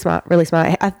 really smart, really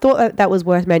smart. I thought that was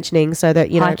worth mentioning so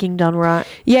that, you know. Hiking done right.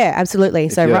 Yeah, absolutely.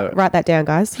 So write that down,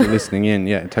 guys. If you're listening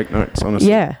in, take notes, honestly.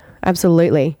 Yeah,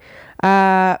 absolutely.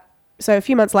 So a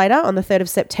few months later, on the 3rd of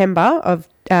September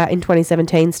in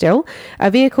 2017 still,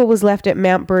 a vehicle was left at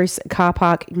Mount Bruce car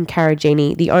park in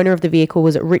Karajini. The owner of the vehicle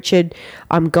was Richard,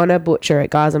 I'm going to butcher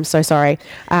it, guys, I'm so sorry,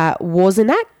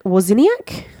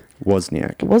 Wozniak?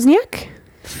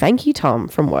 Thank you, Tom,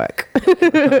 from work.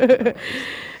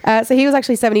 So he was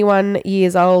actually 71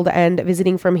 years old and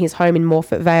visiting from his home in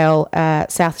Morphett Vale,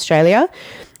 South Australia.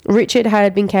 Richard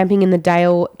had been camping in the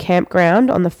Dale campground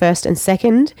on the 1st and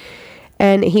 2nd,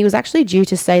 and he was actually due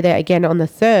to stay there again on the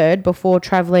 3rd before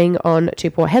travelling on to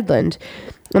Port Hedland.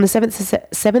 On the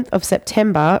 7th of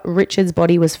September, Richard's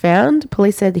body was found.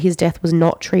 Police said his death was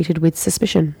not treated with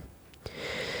suspicion.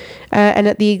 And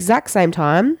at the exact same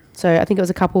time, so I think it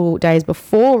was a couple days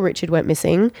before Richard went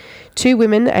missing, 2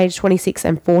 women aged 26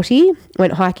 and 40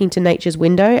 went hiking to Nature's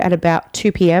Window at about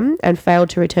 2 p.m. and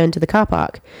failed to return to the car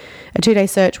park. A 2-day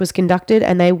search was conducted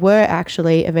and they were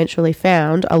actually eventually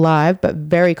found alive but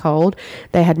very cold.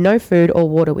 They had no food or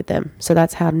water with them. So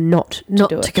that's how not to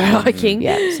do it. Go hiking.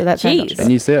 Yeah, so that's how not to do it.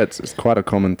 And you see it's quite a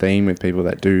common theme with people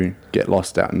that do get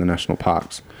lost out in the national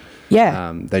parks.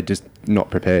 Yeah. They're just not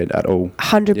prepared at all.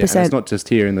 100%. Yeah, it's not just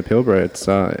here in the Pilbara, it's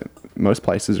most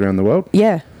places around the world.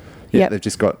 Yeah. Yeah, they've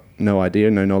just got no idea,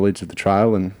 no knowledge of the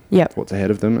trail and what's ahead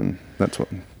of them, and that's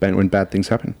when bad things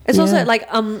happen. It's also like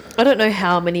I don't know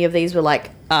how many of these were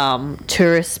like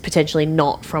tourists potentially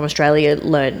not from Australia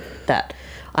learn that.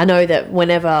 I know that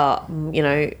whenever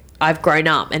I've grown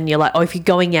up and you're like, oh, if you're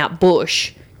going out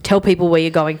bush, tell people where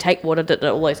you're going, take water,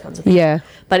 all those kinds of things. Yeah.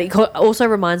 But it also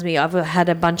reminds me, I've had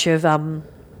a bunch of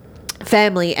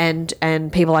family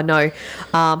and people I know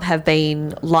have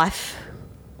been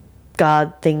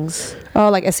lifeguard things. Oh,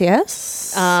 like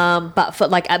SES? But for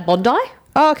like at Bondi.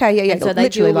 Oh, okay, yeah. And so they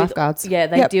literally deal with, lifeguards. Yeah,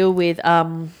 they deal with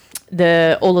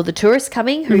all of the tourists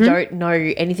coming who don't know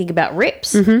anything about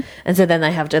rips, and so then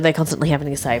they're constantly having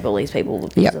to save all these people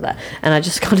because of that. And I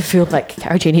just kind of feel like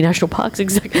Karajini National Park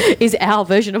is our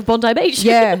version of Bondi Beach.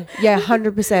 Yeah,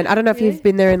 100%. I don't know if you've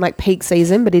been there in like peak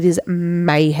season, but it is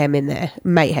mayhem in there.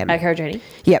 Mayhem. At Karajini?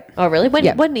 Yep. Oh, really?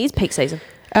 When is peak season?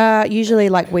 Usually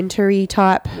like wintry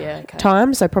type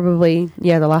time, so probably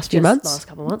the last few months. Last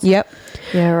couple of months. Yep.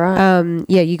 Yeah, right.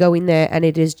 You go in there and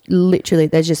it is literally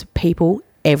there's just people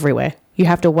everywhere. You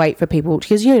have to wait for people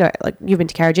because like you've been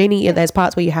to Karajini, there's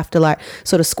parts where you have to like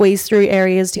sort of squeeze through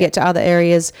areas to get to other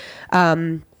areas,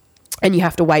 and you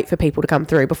have to wait for people to come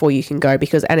through before you can go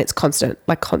and it's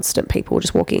constant people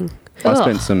just walking. I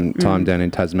spent some time down in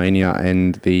Tasmania,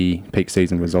 and the peak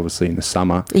season was obviously in the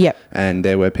summer. Yep. And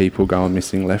there were people going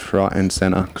missing left, right and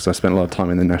centre because I spent a lot of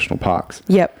time in the national parks.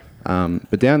 Yep.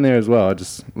 But down there as well, I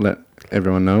just let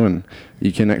everyone know, and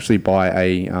you can actually buy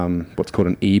a what's called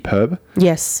an EPIRB.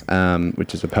 Yes.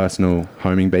 Which is a personal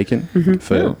homing beacon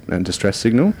for a distress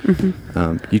signal.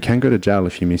 You can go to jail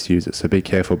if you misuse it, so be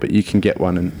careful, but you can get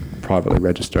one and privately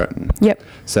register it and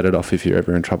set it off if you're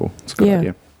ever in trouble. It's a good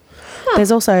idea.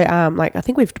 There's also I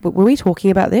think were we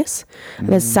talking about this?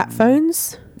 There's sat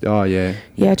phones. Oh yeah.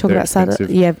 Yeah, talking about sat.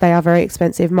 Yeah, they are very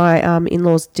expensive. My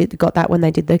in-laws got that when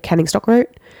they did the Canning Stock route.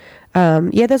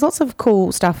 There's lots of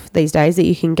cool stuff these days that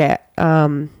you can get.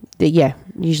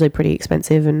 Usually pretty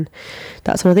expensive and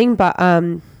that sort of thing. But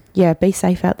be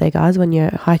safe out there, guys, when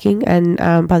you're hiking. And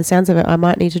by the sounds of it, I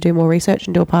might need to do more research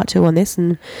and do a part 2 on this.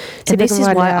 And this is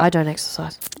why I don't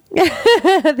exercise.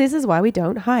 This is why we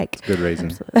don't hike. Good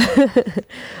reason.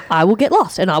 I will get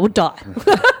lost and I will die.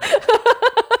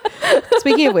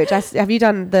 Speaking of which, have you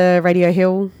done the Radio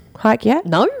Hill hike yet?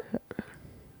 No.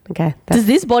 Okay. Does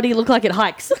this body look like it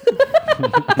hikes?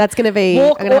 That's going to be...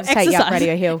 Walk I'm going to or take you up exercise.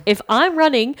 Radio Hill. If I'm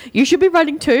running, you should be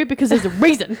running too because there's a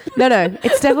reason. No,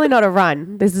 it's definitely not a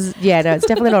run. It's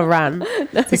definitely not a run.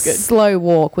 It's a slow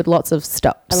walk with lots of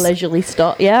stops. A leisurely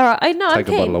stop. Yeah, right. I know. Take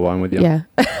a bottle of wine with you. Yeah.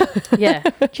 Yeah.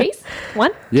 Cheese?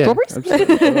 Wine? Yeah. Strawberries?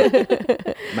 Absolutely.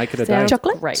 Make it a day.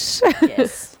 Chocolate? Great.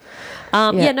 Yes.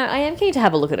 Yeah, no, I am keen to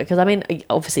have a look at it because, I mean,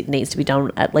 obviously it needs to be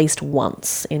done at least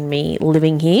once in me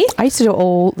living here. I used to do it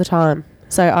all the time.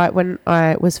 So when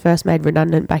I was first made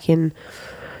redundant back in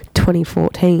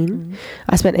 2014,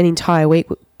 I spent an entire week,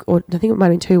 or I think it might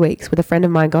have been 2 weeks, with a friend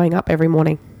of mine going up every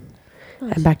morning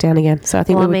and back down again. So I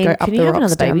think we would go up can the you have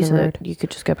rocks another baby down so the that road. you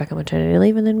could just go back on maternity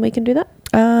leave and then we can do that?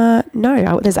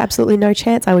 No, there's absolutely no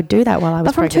chance I would do that while I was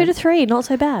But from pregnant. 2 to 3, not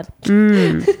so bad.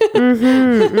 You're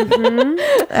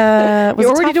You're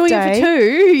already doing it for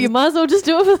 2. You might as well just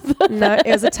do it for No,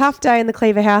 it was a tough day in the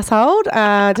Cleaver household.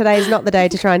 Today is not the day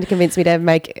to try and convince me to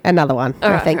make another one.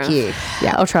 All right, Thank fair you.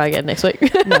 Yeah, I'll try again next week.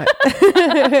 No.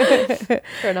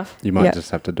 Fair enough. You might Yeah. just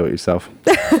have to do it yourself.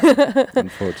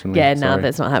 Unfortunately. Yeah, no, Sorry.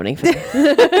 that's not happening for me.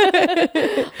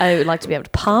 I would like to be able to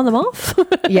palm them off.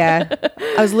 Yeah.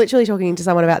 I was literally talking to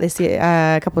someone about this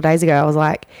a couple of days ago. I was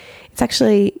like, it's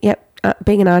actually,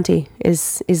 being an auntie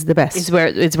is the best. It's where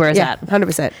it's yeah, at.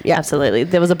 100%. Yeah. Absolutely.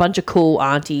 There was a bunch of cool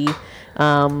auntie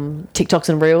TikToks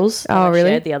and reels. Oh, that I really?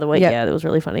 shared the other week. Yep. Yeah, that was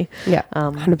really funny. Yeah.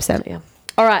 100%. Yeah.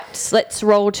 All right, let's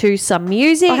roll to some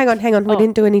music. Oh, hang on. We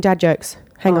didn't do any dad jokes.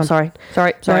 Hang on. Sorry. No,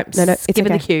 it's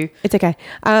Given okay. the cue. It's okay.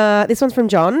 This one's from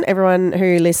John. Everyone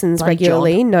who listens Bloody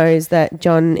regularly knows that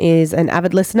John is an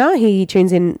avid listener. He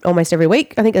tunes in almost every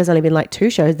week. I think there's only been like 2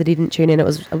 shows that he didn't tune in. It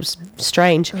was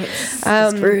strange.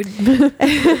 That's rude.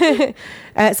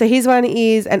 So his one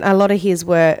is, and a lot of his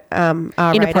were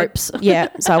R-rated. Inappropriate. Yeah,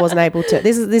 so I wasn't able to.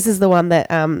 This is the one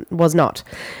that was not.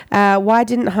 Why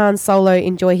didn't Han Solo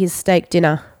enjoy his steak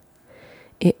dinner?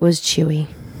 It was chewy.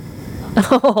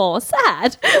 Oh,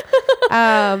 sad.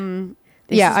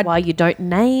 This is why you don't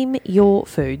name your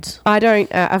foods. I don't.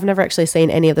 I've never actually seen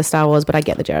any of the Star Wars, but I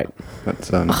get the joke.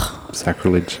 That's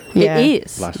sacrilege. Yeah. It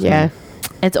is. Blasphemy. Yeah,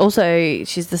 It's also,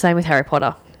 she's the same with Harry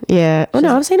Potter. yeah. Oh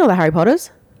no, I've seen all the Harry Potters.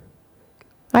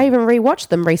 I even rewatched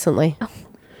them recently.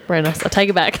 Very nice. I take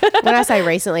it back. When I say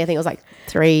recently, I think it was like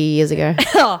 3 years ago.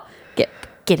 Oh,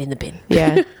 get in the bin.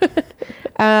 Yeah.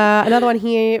 Another one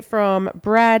here from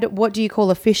Brad. What do you call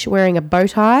a fish wearing a bow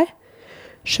tie?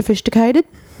 Sophisticated.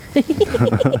 I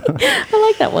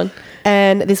like that one.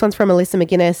 And this one's from Alyssa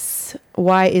McGuinness.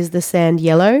 Why is the sand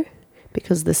yellow?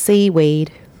 Because the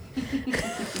seaweed.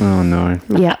 Oh, no.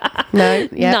 Yeah. No.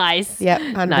 Yeah. Nice. Yep.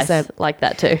 100%. Nice. Like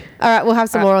that too. All right. We'll have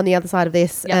some more on the other side of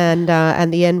this. Yep. And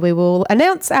at the end, we will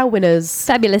announce our winners.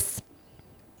 Fabulous.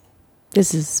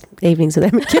 This is Evenings with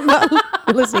Em Kimba.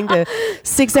 You're listening to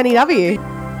 6NEW.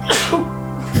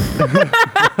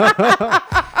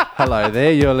 Hello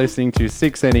there. You're listening to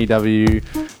 6NEW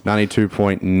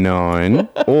 92.9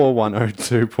 or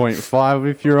 102.5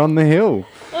 if you're on the hill.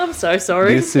 I'm so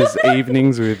sorry. This is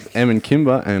Evenings with Em and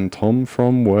Kimba and Tom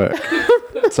from work.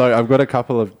 So I've got a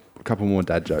couple more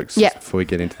dad jokes Yep. before we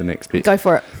get into the next bit. Go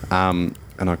for it. And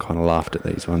I kind of laughed at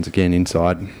these ones again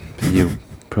inside. You'll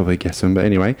probably guess them, but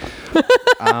anyway.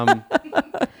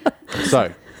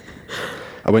 So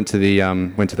I went to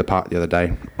the park the other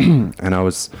day, and I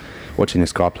was watching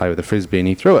this guy play with a frisbee, and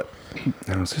he threw it.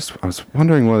 And I was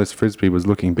wondering why this frisbee was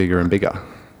looking bigger and bigger.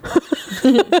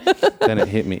 Then it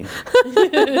hit me.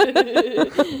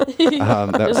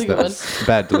 That was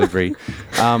bad delivery.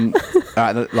 All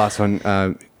right, the last one.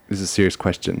 This is a serious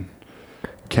question.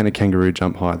 Can a kangaroo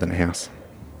jump higher than a house?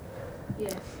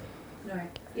 Yes. No.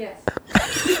 Yes.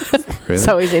 Really?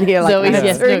 Zoe's in here like Zoe's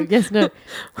that. yes, no.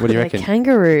 What do you A reckon?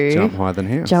 kangaroo Jump higher than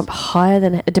a house? jump higher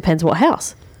than it depends what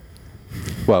house.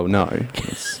 Well, no.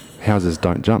 Houses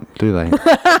don't jump, do they? So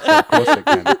of course it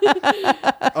can.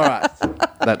 All right.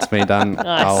 That's me done.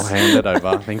 Nice. I'll hand it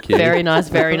over. Thank you. Very nice,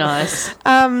 very nice.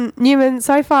 Newman,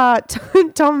 so far,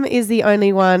 Tom is the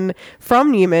only one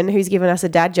from Newman who's given us a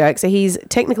dad joke. So he's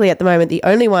technically at the moment the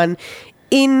only one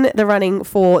in the running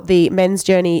for the Men's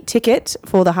Journey ticket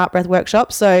for the Heart Breath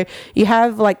workshop. So you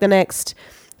have like the next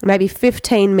maybe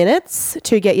 15 minutes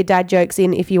to get your dad jokes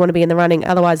in if you want to be in the running.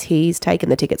 Otherwise, he's taken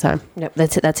the tickets home. Nope,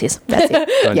 that's it. That's his. That's it.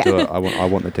 Don't Yeah. do it. I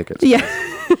want the tickets. Yeah.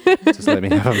 Just let me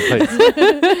have them,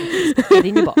 please. Get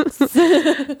in your box.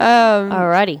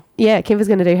 Alrighty. Yeah, Kimber's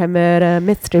going to do her Murder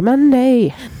Mystery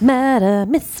Monday. Murder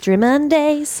Mystery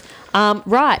Mondays.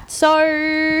 Right,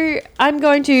 so I'm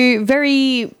going to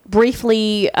very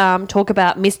briefly talk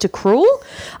about Mr. Cruel.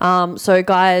 So,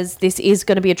 guys, this is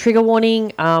going to be a trigger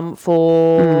warning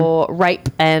for rape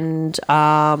and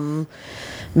murder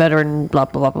and blah,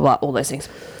 blah, blah, blah, blah, all those things.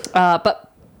 But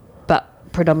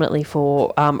predominantly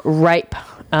for rape,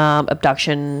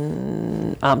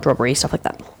 abduction, armed robbery, stuff like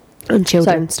that. And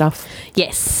children stuff.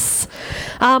 Yes.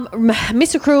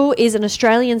 Mr. Cruel is an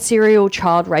Australian serial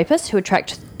child rapist who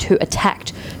attacked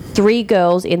 3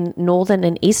 girls in northern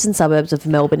and eastern suburbs of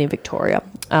Melbourne in Victoria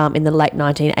in the late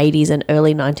 1980s and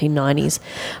early 1990s.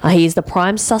 He is the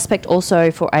prime suspect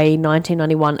also for a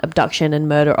 1991 abduction and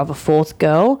murder of a 4th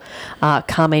girl,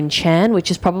 Carmen Chan,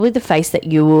 which is probably the face that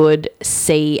you would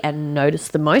see and notice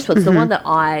the most. But it's the one that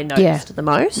I noticed the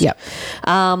most. Yep.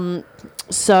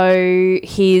 So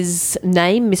his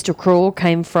name, Mr. Cruel,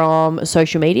 came from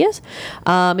social medias.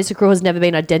 Mr. Cruel has never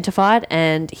been identified,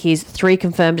 and his 3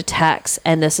 confirmed attacks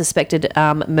and the suspected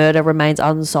murder remains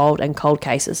unsolved and cold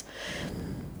cases.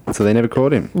 So they never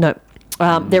caught him? No.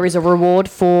 There is a reward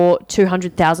for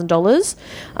 $200,000,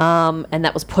 and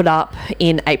that was put up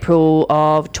in April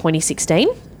of 2016.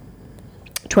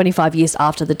 25 years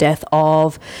after the death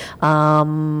of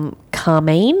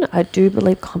Carmine, I do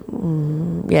believe.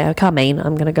 Carmine,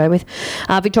 I'm going to go with.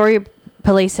 Victoria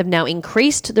Police have now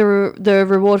increased the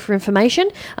reward for information,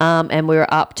 and we're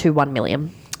up to $1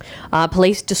 million.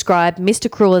 Police describe Mr.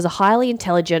 Cruel as a highly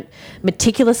intelligent,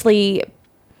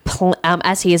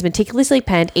 as he has meticulously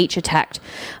planned each attack,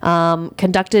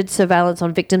 conducted surveillance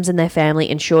on victims and their family,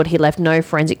 ensured he left no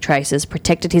forensic traces,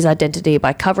 protected his identity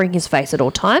by covering his face at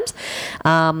all times,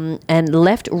 and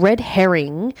left red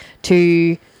herring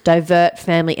to divert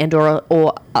family and or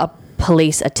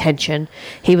police attention.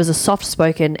 He was a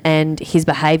soft-spoken and his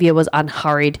behaviour was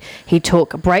unhurried. He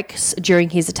took breaks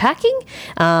during his attacking,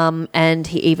 and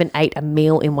he even ate a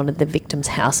meal in one of the victims'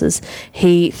 houses.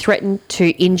 He threatened to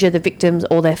injure the victims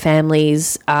or their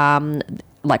families,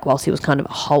 whilst he was kind of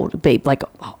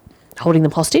holding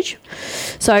them hostage.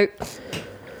 So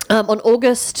on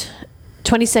August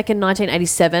 22nd,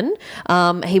 1987,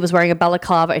 he was wearing a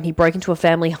balaclava and he broke into a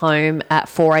family home at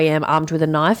 4 a.m. armed with a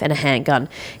knife and a handgun.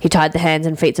 He tied the hands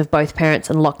and feet of both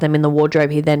parents and locked them in the wardrobe.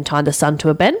 He then tied the son to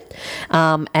a bed,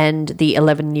 and the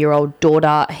 11-year-old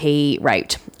daughter he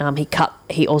raped.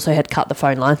 He also had cut the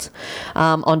phone lines.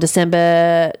 On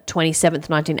December 27th,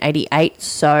 1988,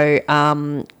 so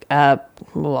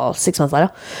 6 months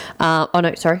later.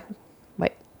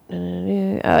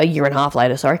 A year and a half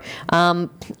later,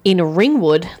 in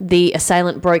Ringwood, the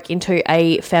assailant broke into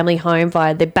a family home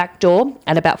via the back door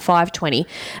at about 5:20,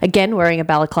 again wearing a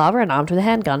balaclava and armed with a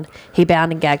handgun. He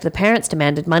bound and gagged the parents,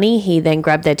 demanded money. He then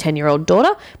grabbed their 10-year-old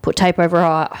daughter, put tape over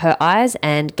her eyes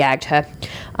and gagged her.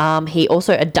 He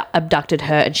also abducted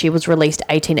her, and she was released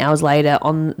 18 hours later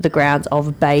on the grounds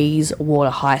of Bayswater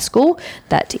High School.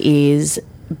 That is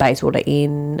Bayswater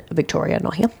in Victoria,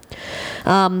 not here.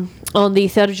 On the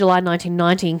 3rd of July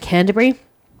 1990 in Canterbury,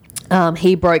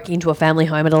 he broke into a family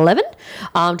home at 11,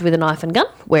 armed with a knife and gun,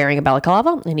 wearing a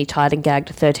balaclava, and he tied and gagged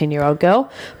a 13-year-old girl,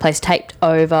 placed tape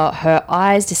over her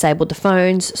eyes, disabled the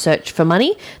phones, searched for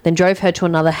money, then drove her to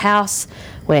another house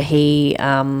where he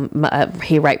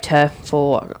raped her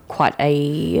for quite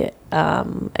a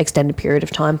extended period of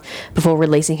time before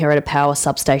releasing her at a power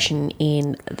substation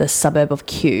in the suburb of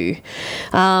Kew.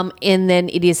 And then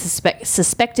it is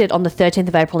suspected on the 13th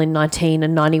of April in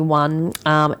 1991,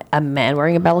 a man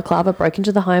wearing a balaclava broke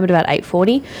into the home at about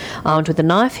 8:40, armed with a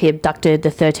knife. He abducted the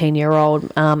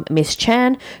 13-year-old Miss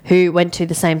Chan, who went to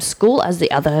the same school as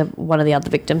one of the other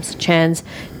victims. Chan's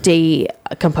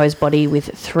decomposed body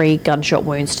with 3 gunshot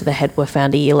wounds to the head were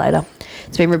found a year later.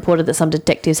 It's been reported that some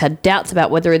detectives had doubts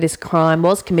about whether this crime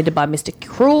was committed by Mr.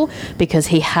 Cruel because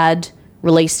he had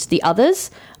released the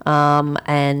others,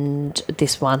 and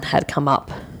this one had come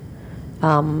up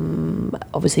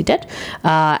obviously dead.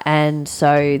 And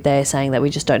so they're saying that we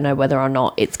just don't know whether or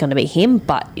not it's going to be him,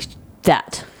 but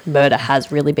that murder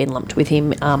has really been lumped with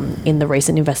him in the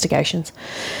recent investigations.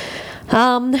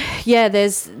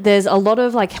 There's a lot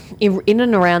of in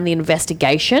and around the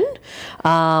investigation.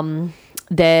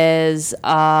 There's,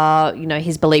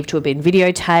 he's believed to have been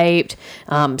videotaped.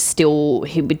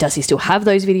 Does he still have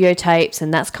those videotapes?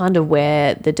 And that's kind of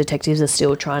where the detectives are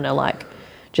still trying to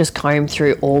just comb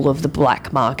through all of the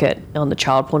black market on the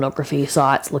child pornography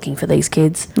sites looking for these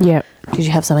kids. Yeah. Did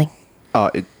you have something? Oh,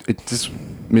 it just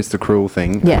Mr. Cruel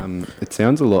thing. Yeah. It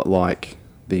sounds a lot like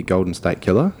the Golden State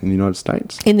Killer in the United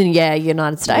States. In the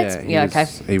United States. Okay.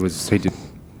 He did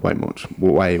way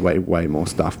more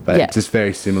stuff, but just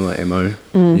very similar MO,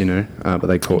 but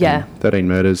they caught him 13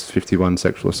 murders, 51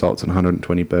 sexual assaults and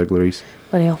 120 burglaries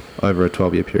over a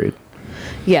 12-year period.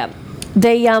 Yeah.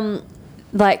 They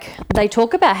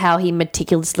talk about how he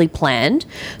meticulously planned.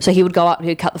 So he would go up,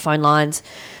 he'd cut the phone lines,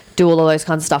 do all of those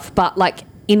kinds of stuff. But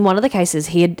in one of the cases,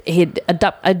 he had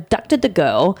abducted the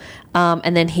girl,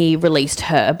 and then he released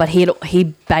her, but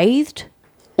he bathed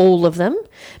all of them,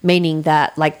 meaning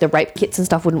that the rape kits and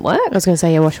stuff wouldn't work. I was going to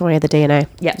say, wash away the DNA.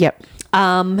 Yep.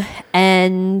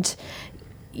 And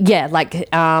yeah, like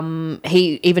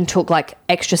he even took like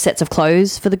extra sets of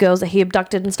clothes for the girls that he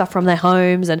abducted and stuff from their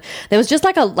homes, and there was just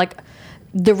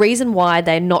the reason why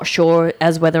they're not sure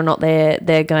as whether or not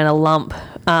they're going to lump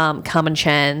Carmen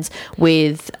Chan's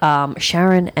with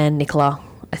Sharon and Nicola,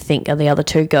 I think, are the other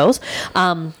two girls,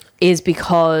 is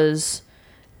because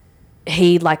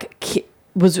he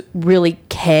was really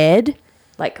cared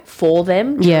for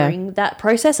them during that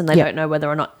process, and they don't know whether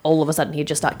or not all of a sudden he'd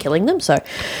just start killing them. So,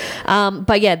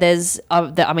 but yeah, there's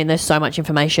so much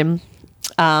information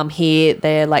here.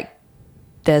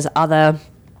 There's other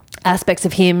aspects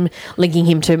of him linking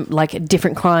him to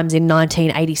different crimes in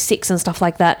 1986 and stuff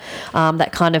like that,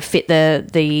 that kind of fit the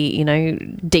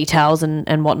details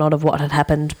and whatnot of what had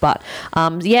happened. But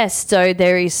yes, so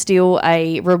there is still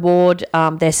a reward.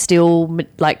 They're still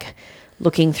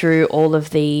looking through all of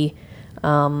the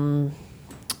black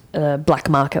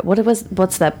market.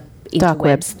 What's that? Dark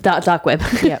web. Dark web.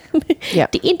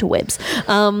 Yep. The interwebs.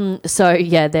 So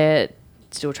yeah, they're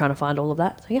still trying to find all of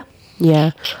that. So yeah.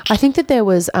 Yeah. I think that there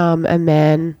was a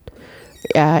man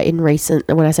in recent,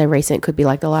 when I say recent, it could be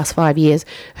the last 5 years,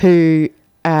 who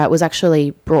was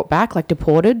actually brought back,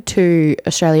 deported to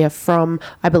Australia from,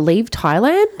 I believe,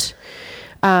 Thailand.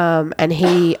 And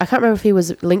I can't remember if he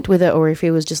was linked with it or if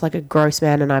he was just a gross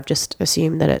man, and I've just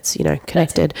assumed that it's,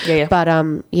 connected. Yeah. But,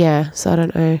 so I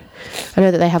don't know. I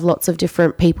know that they have lots of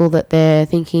different people that they're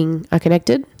thinking are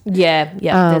connected. Yeah.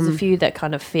 There's a few that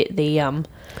kind of fit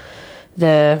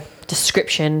the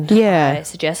description, I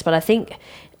suggest, but I think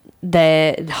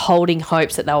they're holding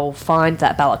hopes that they'll find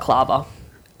that balaclava.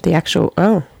 The actual,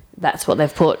 that's what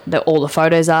they've put, that all the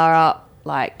photos are up,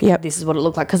 this is what it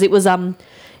looked like, because it was a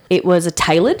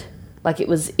tailored,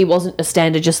 it wasn't a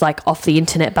standard just off the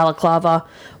internet balaclava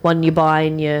one you buy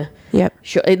and you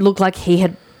sure. It looked like he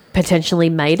had potentially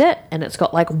made it, and it's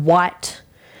got white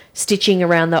stitching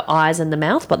around the eyes and the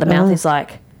mouth, but the mouth is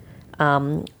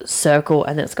circle,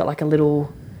 and it's got a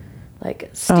little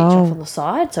stitch off on the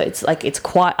side, so it's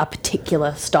quite a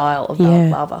particular style of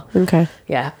balaclava. Okay.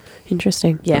 Yeah.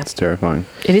 Interesting. Yeah. It's terrifying.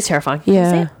 It is terrifying.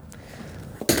 Yeah.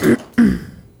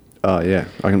 Oh yeah,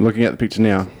 I'm looking at the picture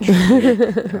now.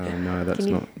 No, that's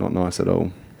not nice at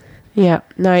all. Yeah.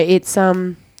 No, it's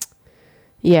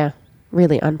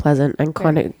really unpleasant and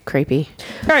kind of creepy.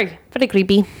 Very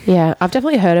creepy. Yeah, I've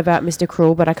definitely heard about Mr.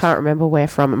 Cruel, but I can't remember where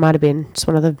from. It might have been just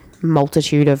one of the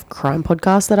multitude of crime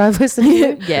podcasts that I've listened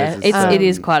to. Yeah, it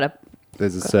is quite a...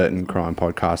 There's a certain crime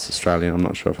podcast, Australian. I'm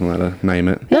not sure if I'm allowed to name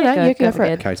it. No, you go for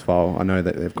it. Case File. I know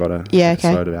that they've got a okay.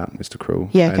 episode about Mr. Cruel.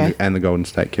 Yeah, okay. And the Golden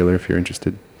State Killer, if you're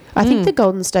interested. I think the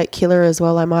Golden State Killer as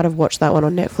well. I might have watched that one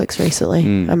on Netflix recently.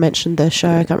 I mentioned the show.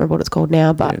 I can't remember what it's called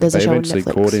now, but there's a show on Netflix. They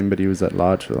eventually caught him, but he was at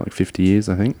large for 50 years,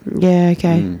 I think. Yeah,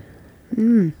 okay.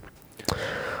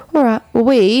 All right. Well,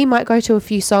 we might go to a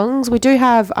few songs. We do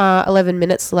have 11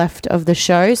 minutes left of the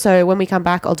show. So when we come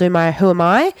back, I'll do my Who Am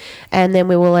I? And then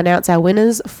we will announce our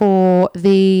winners for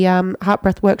the Heart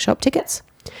Breath Workshop tickets.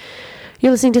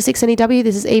 You're listening to 6NEW.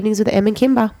 This is Evenings with Em and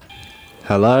Kimba.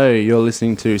 Hello, you're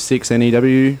listening to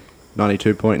 6NEW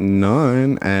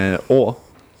 92.9 or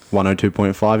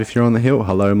 102.5 if you're on the hill.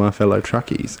 Hello, my fellow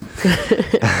truckies.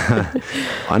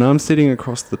 I know I'm sitting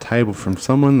across the table from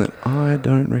someone that I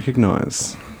don't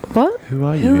recognise. What? Who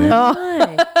are you?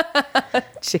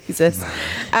 Jesus.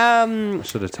 I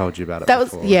should have told you about it that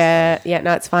before. Was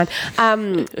no, it's fine.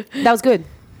 That was good.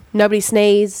 Nobody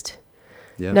sneezed.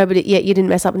 Yep. Nobody. Yeah, you didn't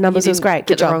mess up numbers. It was great.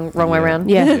 Good job. Wrong way around.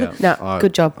 Yeah. No,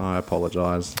 good job. I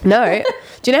apologise. No.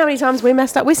 Do you know how many times we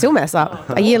messed up? We still mess up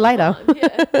a year later.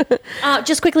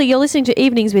 Just quickly, you're listening to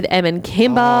Evenings with Em and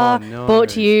Kimba, brought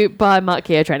to you by Mark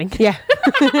Kia Training. Yeah.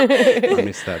 I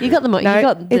missed that. You got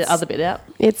the other bit out.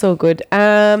 It's all good.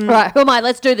 Right, who am I?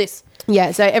 Let's do this.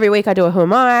 Yeah, so every week I do a Who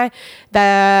Am I?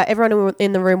 Everyone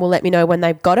in the room will let me know when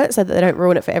they've got it so that they don't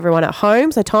ruin it for everyone at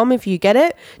home. So, Tom, if you get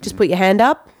it, just put your hand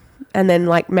up and then,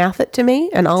 mouth it to me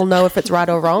and I'll know if it's right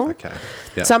or wrong. Okay.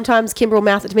 Yep. Sometimes Kimber will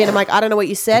mouth it to me and I'm like, I don't know what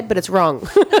you said, but it's wrong.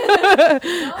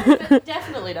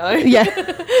 Definitely no.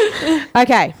 Yeah.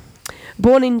 Okay.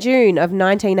 Born in June of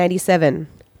 1987,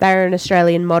 they are an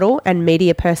Australian model and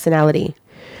media personality.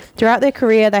 Throughout their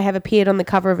career, they have appeared on the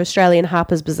cover of Australian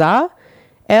Harper's Bazaar,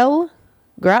 Elle,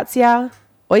 Grazia,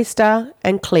 Oyster,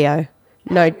 and Cleo.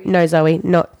 No, Zoe,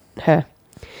 not her.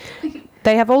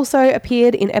 They have also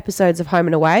appeared in episodes of Home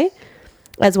and Away,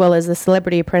 as well as The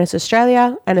Celebrity Apprentice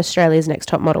Australia and Australia's Next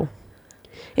Top Model.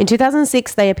 In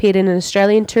 2006, they appeared in an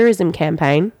Australian tourism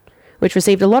campaign, which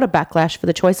received a lot of backlash for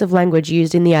the choice of language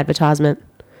used in the advertisement.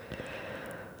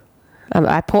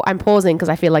 I'm pausing because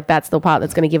I feel like that's the part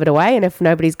that's going to give it away. And if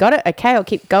nobody's got it, okay, I'll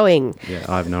keep going. Yeah,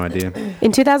 I have no idea.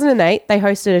 In 2008, they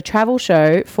hosted a travel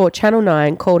show for Channel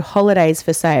 9 called Holidays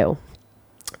for Sale.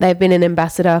 They've been an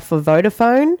ambassador for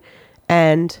Vodafone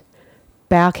and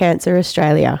Bowel Cancer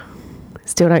Australia.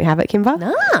 Still don't have it, Kimba?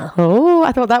 No. Oh,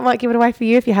 I thought that might give it away for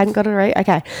you if you hadn't got it right.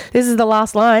 Okay. This is the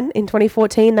last line. In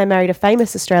 2014, they married a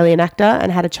famous Australian actor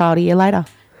and had a child a year later.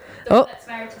 The one that's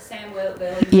married to Sam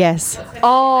Worthington. Yes.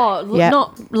 Oh, Yeah.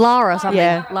 not Lara something.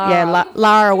 Yeah. Lara. Yeah.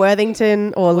 Lara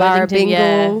Worthington or Lara Worthington,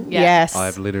 Bingle. yeah. Yes.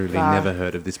 I've literally never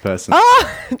heard of this person.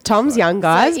 Oh, Tom's young,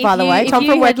 guys, So by the way. if Tom you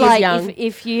from work had, is like, young.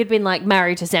 If you'd been like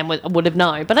married to Sam, would have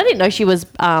known. But I didn't know she was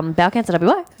bowel cancer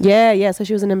WA. Yeah. So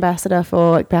she was an ambassador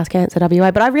for Bowel Cancer WA.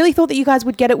 But I really thought that you guys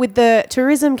would get it with the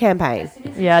tourism campaign.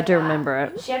 Yeah, I do remember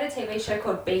it. She had a TV show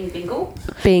called Being Bingle.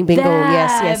 Being Bingle.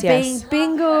 Yes. Being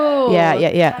Bingle.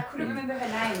 Yeah. I couldn't remember her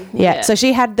name. Yeah. So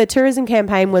she had the tourism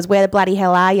campaign was Where the Bloody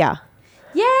Hell Are Ya?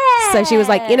 Yeah. So she was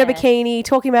like in a bikini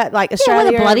talking about like Australia.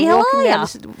 where the bloody hell walking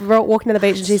are ya? walking to the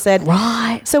beach, and she said,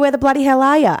 Right. "So where the bloody hell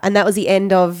are ya?" And that was the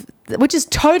end of, which is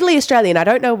totally Australian. I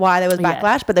don't know why there was Yeah.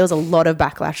 backlash, but there was a lot of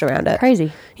backlash around it.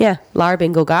 Crazy. Yeah, Lara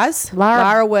Bingle, guys.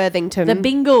 Lara Worthington. The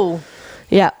Bingle.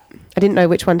 Yeah, I didn't know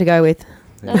which one to go with.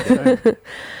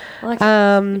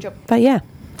 But yeah,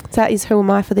 so that is Who Am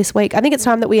I for this week. I think it's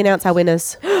time that we announce our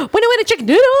winners. Winner, chicken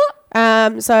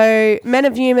noodle. So Men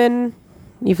of Human,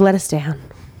 you've let us down.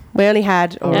 We only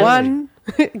had one,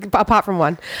 apart from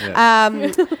one. Yeah.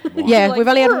 We've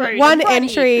only had one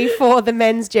entry for the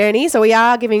men's journey, so we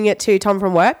are giving it to Tom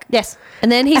from work. Yes.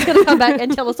 And then he's going to come back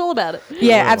and tell us all about it.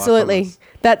 Yeah, Oh, I absolutely. promise.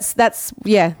 That's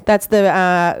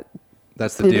the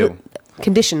That's the deal.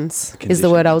 conditions is the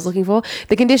word I was looking for.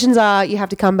 The conditions are you have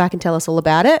to come back and tell us all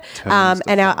about it. Terms to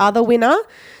And our follow. other winner,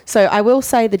 so I will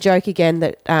say the joke again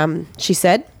that she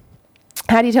said.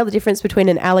 How do you tell the difference between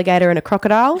an alligator and a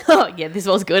crocodile? Oh, yeah, this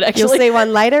was good, actually. You'll see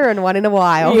one later and one in a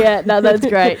while. Yeah, no, that's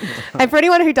great. And for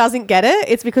anyone who doesn't get it,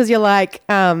 it's because you're like,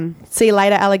 see you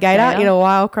later, alligator, Later. in a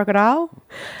while, crocodile.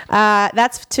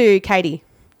 That's to Katie.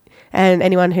 And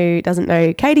anyone who doesn't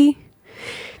know Katie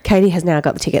has now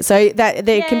got the ticket. So that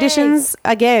the Yay. conditions,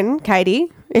 again,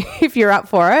 Katie, if you're up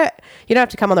for it, you don't have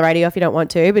to come on the radio if you don't want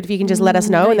to, but if you can just let us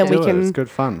know and then we Do it. can... It's good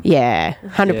fun. Yeah,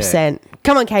 100%.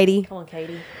 Come on, Katie. Come on,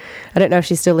 Katie. I don't know if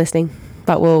she's still listening,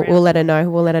 but we'll let her know.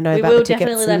 We'll let her know We about will the tickets.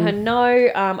 definitely let her and- know.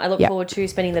 I look Yep. forward to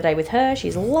spending the day with her.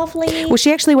 She's lovely. Well,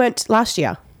 she actually went last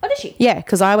year. Oh, did she? Yeah,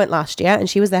 because I went last year and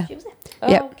she was there. She was there. Oh,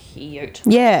 Yep. cute.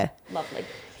 Yeah. Lovely.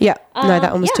 Yeah. No,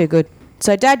 that one was yeah. too good.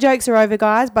 So dad jokes are over,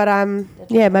 guys, but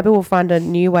yeah, maybe we'll find a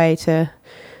new way to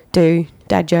do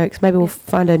dad jokes. Maybe we'll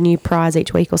find a new prize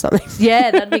each week or something. Yeah,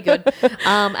 that'd be good.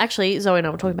 Actually, Zoe and I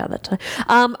were talking about that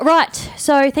today. Right.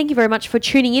 So thank you very much for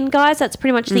tuning in, guys. That's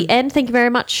pretty much the end. Thank you very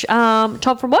much, Tom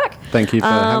from work. Thank you for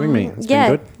having me. It's yeah.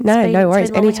 been good. No, It's been- no worries.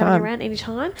 it's been lovely having you Anytime. around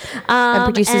anytime. And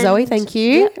producer Zoe, thank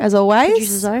you, as always.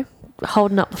 Producer Zoe,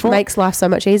 holding up the fort. Makes life so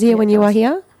much easier when you are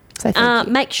here. So thank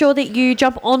you. Make sure that you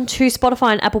jump onto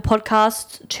Spotify and Apple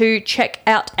Podcasts to check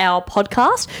out our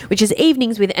podcast, which is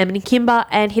Evenings with Em and Kimba,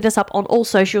 and hit us up on all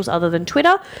socials other than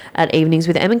Twitter at Evenings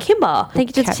with Em and Kimba. Thank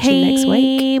you to the Catch you next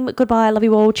week. team. Goodbye. Love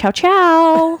you all. Ciao,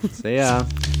 ciao. See ya.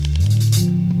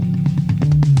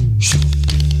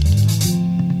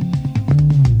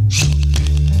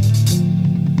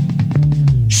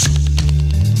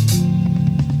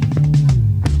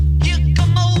 Here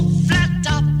come old flat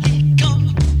top, he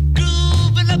come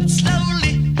grooving up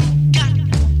slowly. Got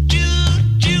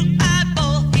juju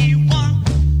eyeball, he one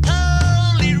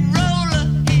holy roller.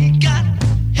 He got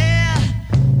hair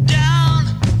down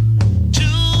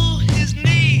to his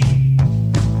knee.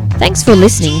 Thanks for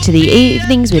listening to the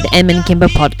Evenings with Em and Kimba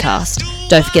podcast.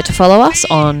 Don't forget to follow us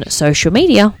on social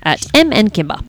media at Em and Kimba.